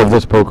outside of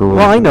this poker room.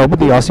 Well, I know, but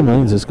the Aussie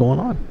Millions is going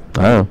on.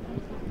 I know.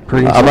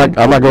 Pretty I'm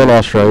not going to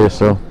Australia,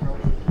 so...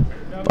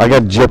 I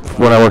got gypped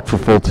when I worked for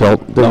Full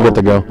Tilt. Didn't get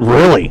to go.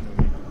 Really?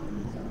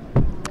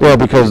 Yeah,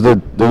 because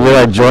the year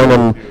I joined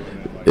them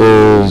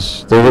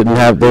is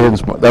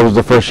that was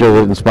the first year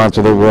they didn't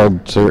sponsor the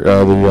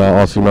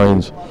Aussie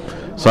Millions.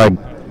 So I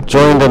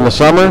joined in the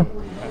summer.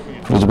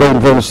 Was waiting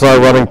for them to start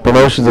running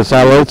promotions at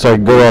satellite so I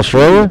could go to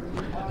Australia.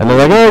 And they're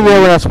like, oh yeah,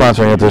 we're not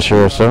sponsoring it this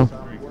year, so.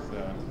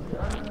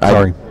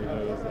 Sorry.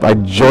 I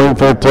joined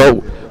Full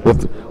Tilt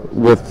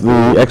with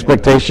the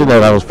expectation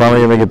that I was finally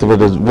going to get to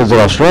visit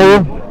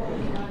Australia.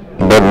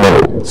 But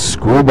no.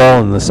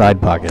 Screwball in the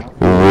side pocket.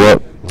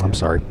 Yep. I'm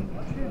sorry.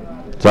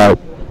 So.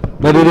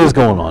 But it is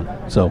going on,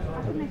 so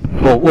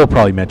we'll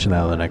probably mention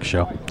that on the next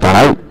show. All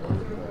right.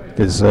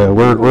 Because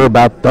we're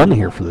about done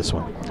here for this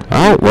one.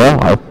 All right,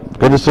 well,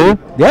 good to see you.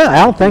 Yeah,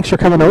 Al, thanks for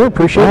coming over.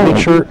 Appreciate it.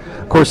 Make sure,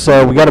 of course,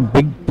 we got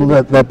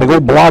that big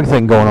old blog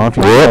thing going on. If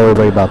you want to tell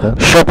everybody about that.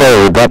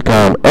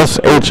 Sharpo.com,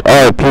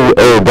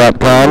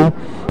 SHRPO.com,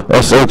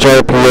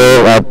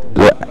 SHRPO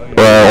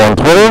on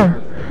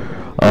Twitter.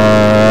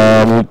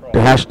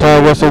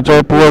 Hashtag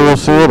SHRPO, we'll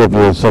see it. If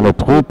you send a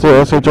tweet to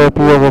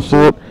SHRPO, we'll see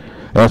it.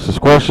 Ask us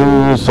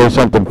questions, say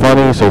something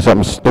funny, say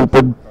something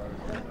stupid.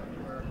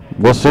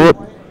 We'll see it.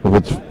 If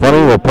it's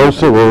funny, we'll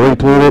post it, we'll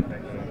retweet it.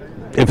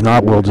 If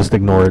not, we'll just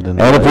ignore it. And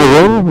if you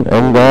win,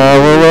 and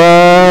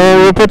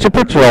we'll put your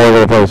picture all over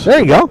the place.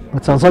 There you go.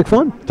 That sounds like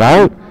fun.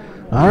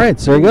 All right,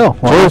 so there you go.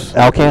 Well, cheers.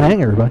 Al can't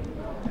hang, everybody.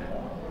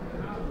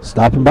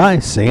 Stopping by,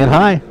 saying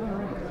hi.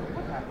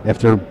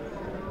 After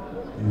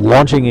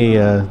launching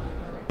a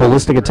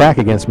ballistic attack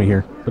against me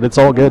here. But it's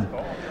all good.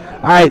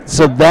 All right,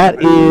 so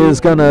that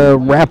is going to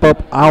wrap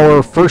up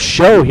our first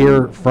show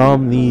here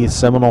from the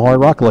Seminole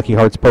Hard Rock Lucky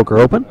Hearts Poker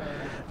Open.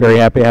 Very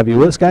happy to have you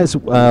with us, guys.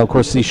 Of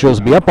course, these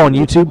shows will be up on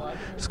YouTube.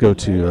 Just go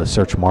to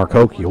search Mark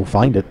Hoke. You'll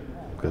find it,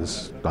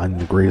 because I'm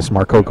the greatest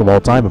Mark Hoke of all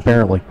time,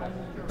 apparently.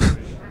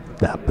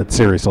 Nah, but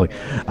seriously.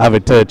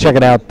 But check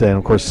it out. And,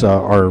 of course,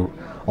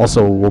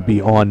 also will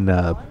be on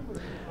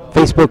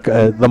Facebook,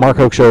 The Mark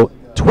Hoke Show,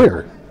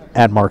 Twitter,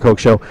 at Mark Hoke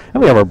Show.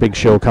 And we have our big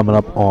show coming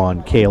up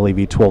on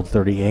KLAV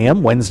 1230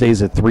 a.m.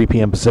 Wednesdays at 3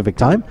 p.m. Pacific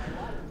time.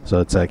 So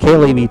it's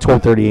KLAV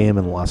 1230 a.m.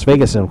 in Las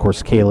Vegas, and, of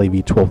course,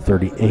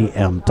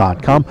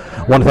 KLAV1230am.com.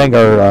 I want to thank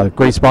our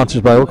great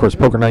sponsors, by the way, of course,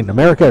 Poker Night in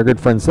America, our good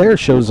friends there.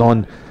 Shows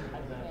on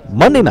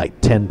Monday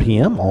night, 10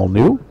 p.m., all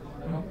new.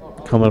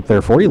 Coming up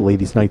there for you.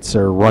 Ladies' nights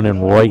are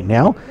running right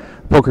now.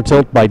 Poker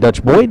Tilt by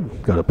Dutch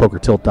Boyd. Go to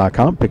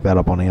pokertilt.com. Pick that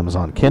up on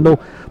Amazon Kindle.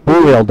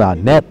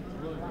 BlueWhale.net.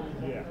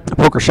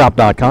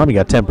 PokerShop.com. You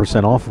got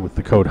 10% off with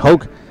the code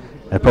HOKE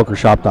at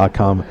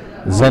PokerShop.com.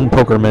 Zen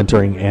Poker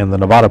Mentoring and the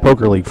Nevada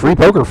Poker League. Free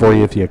poker for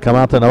you if you come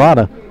out to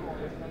Nevada.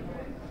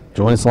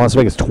 Join us in Las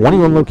Vegas.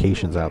 21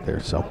 locations out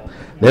there. So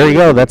there you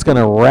go. That's going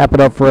to wrap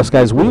it up for us,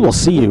 guys. We will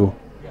see you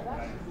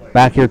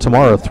back here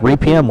tomorrow, 3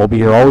 p.m. We'll be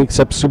here all week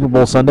except Super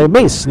Bowl Sunday.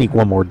 May sneak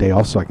one more day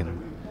off so I can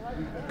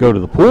go to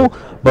the pool.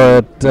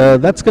 But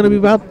that's going to be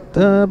about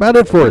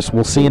it for us.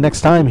 We'll see you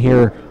next time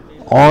here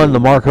on the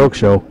Mark Hoke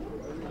Show.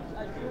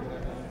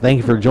 Thank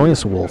you for joining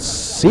us. We'll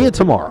see you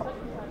tomorrow.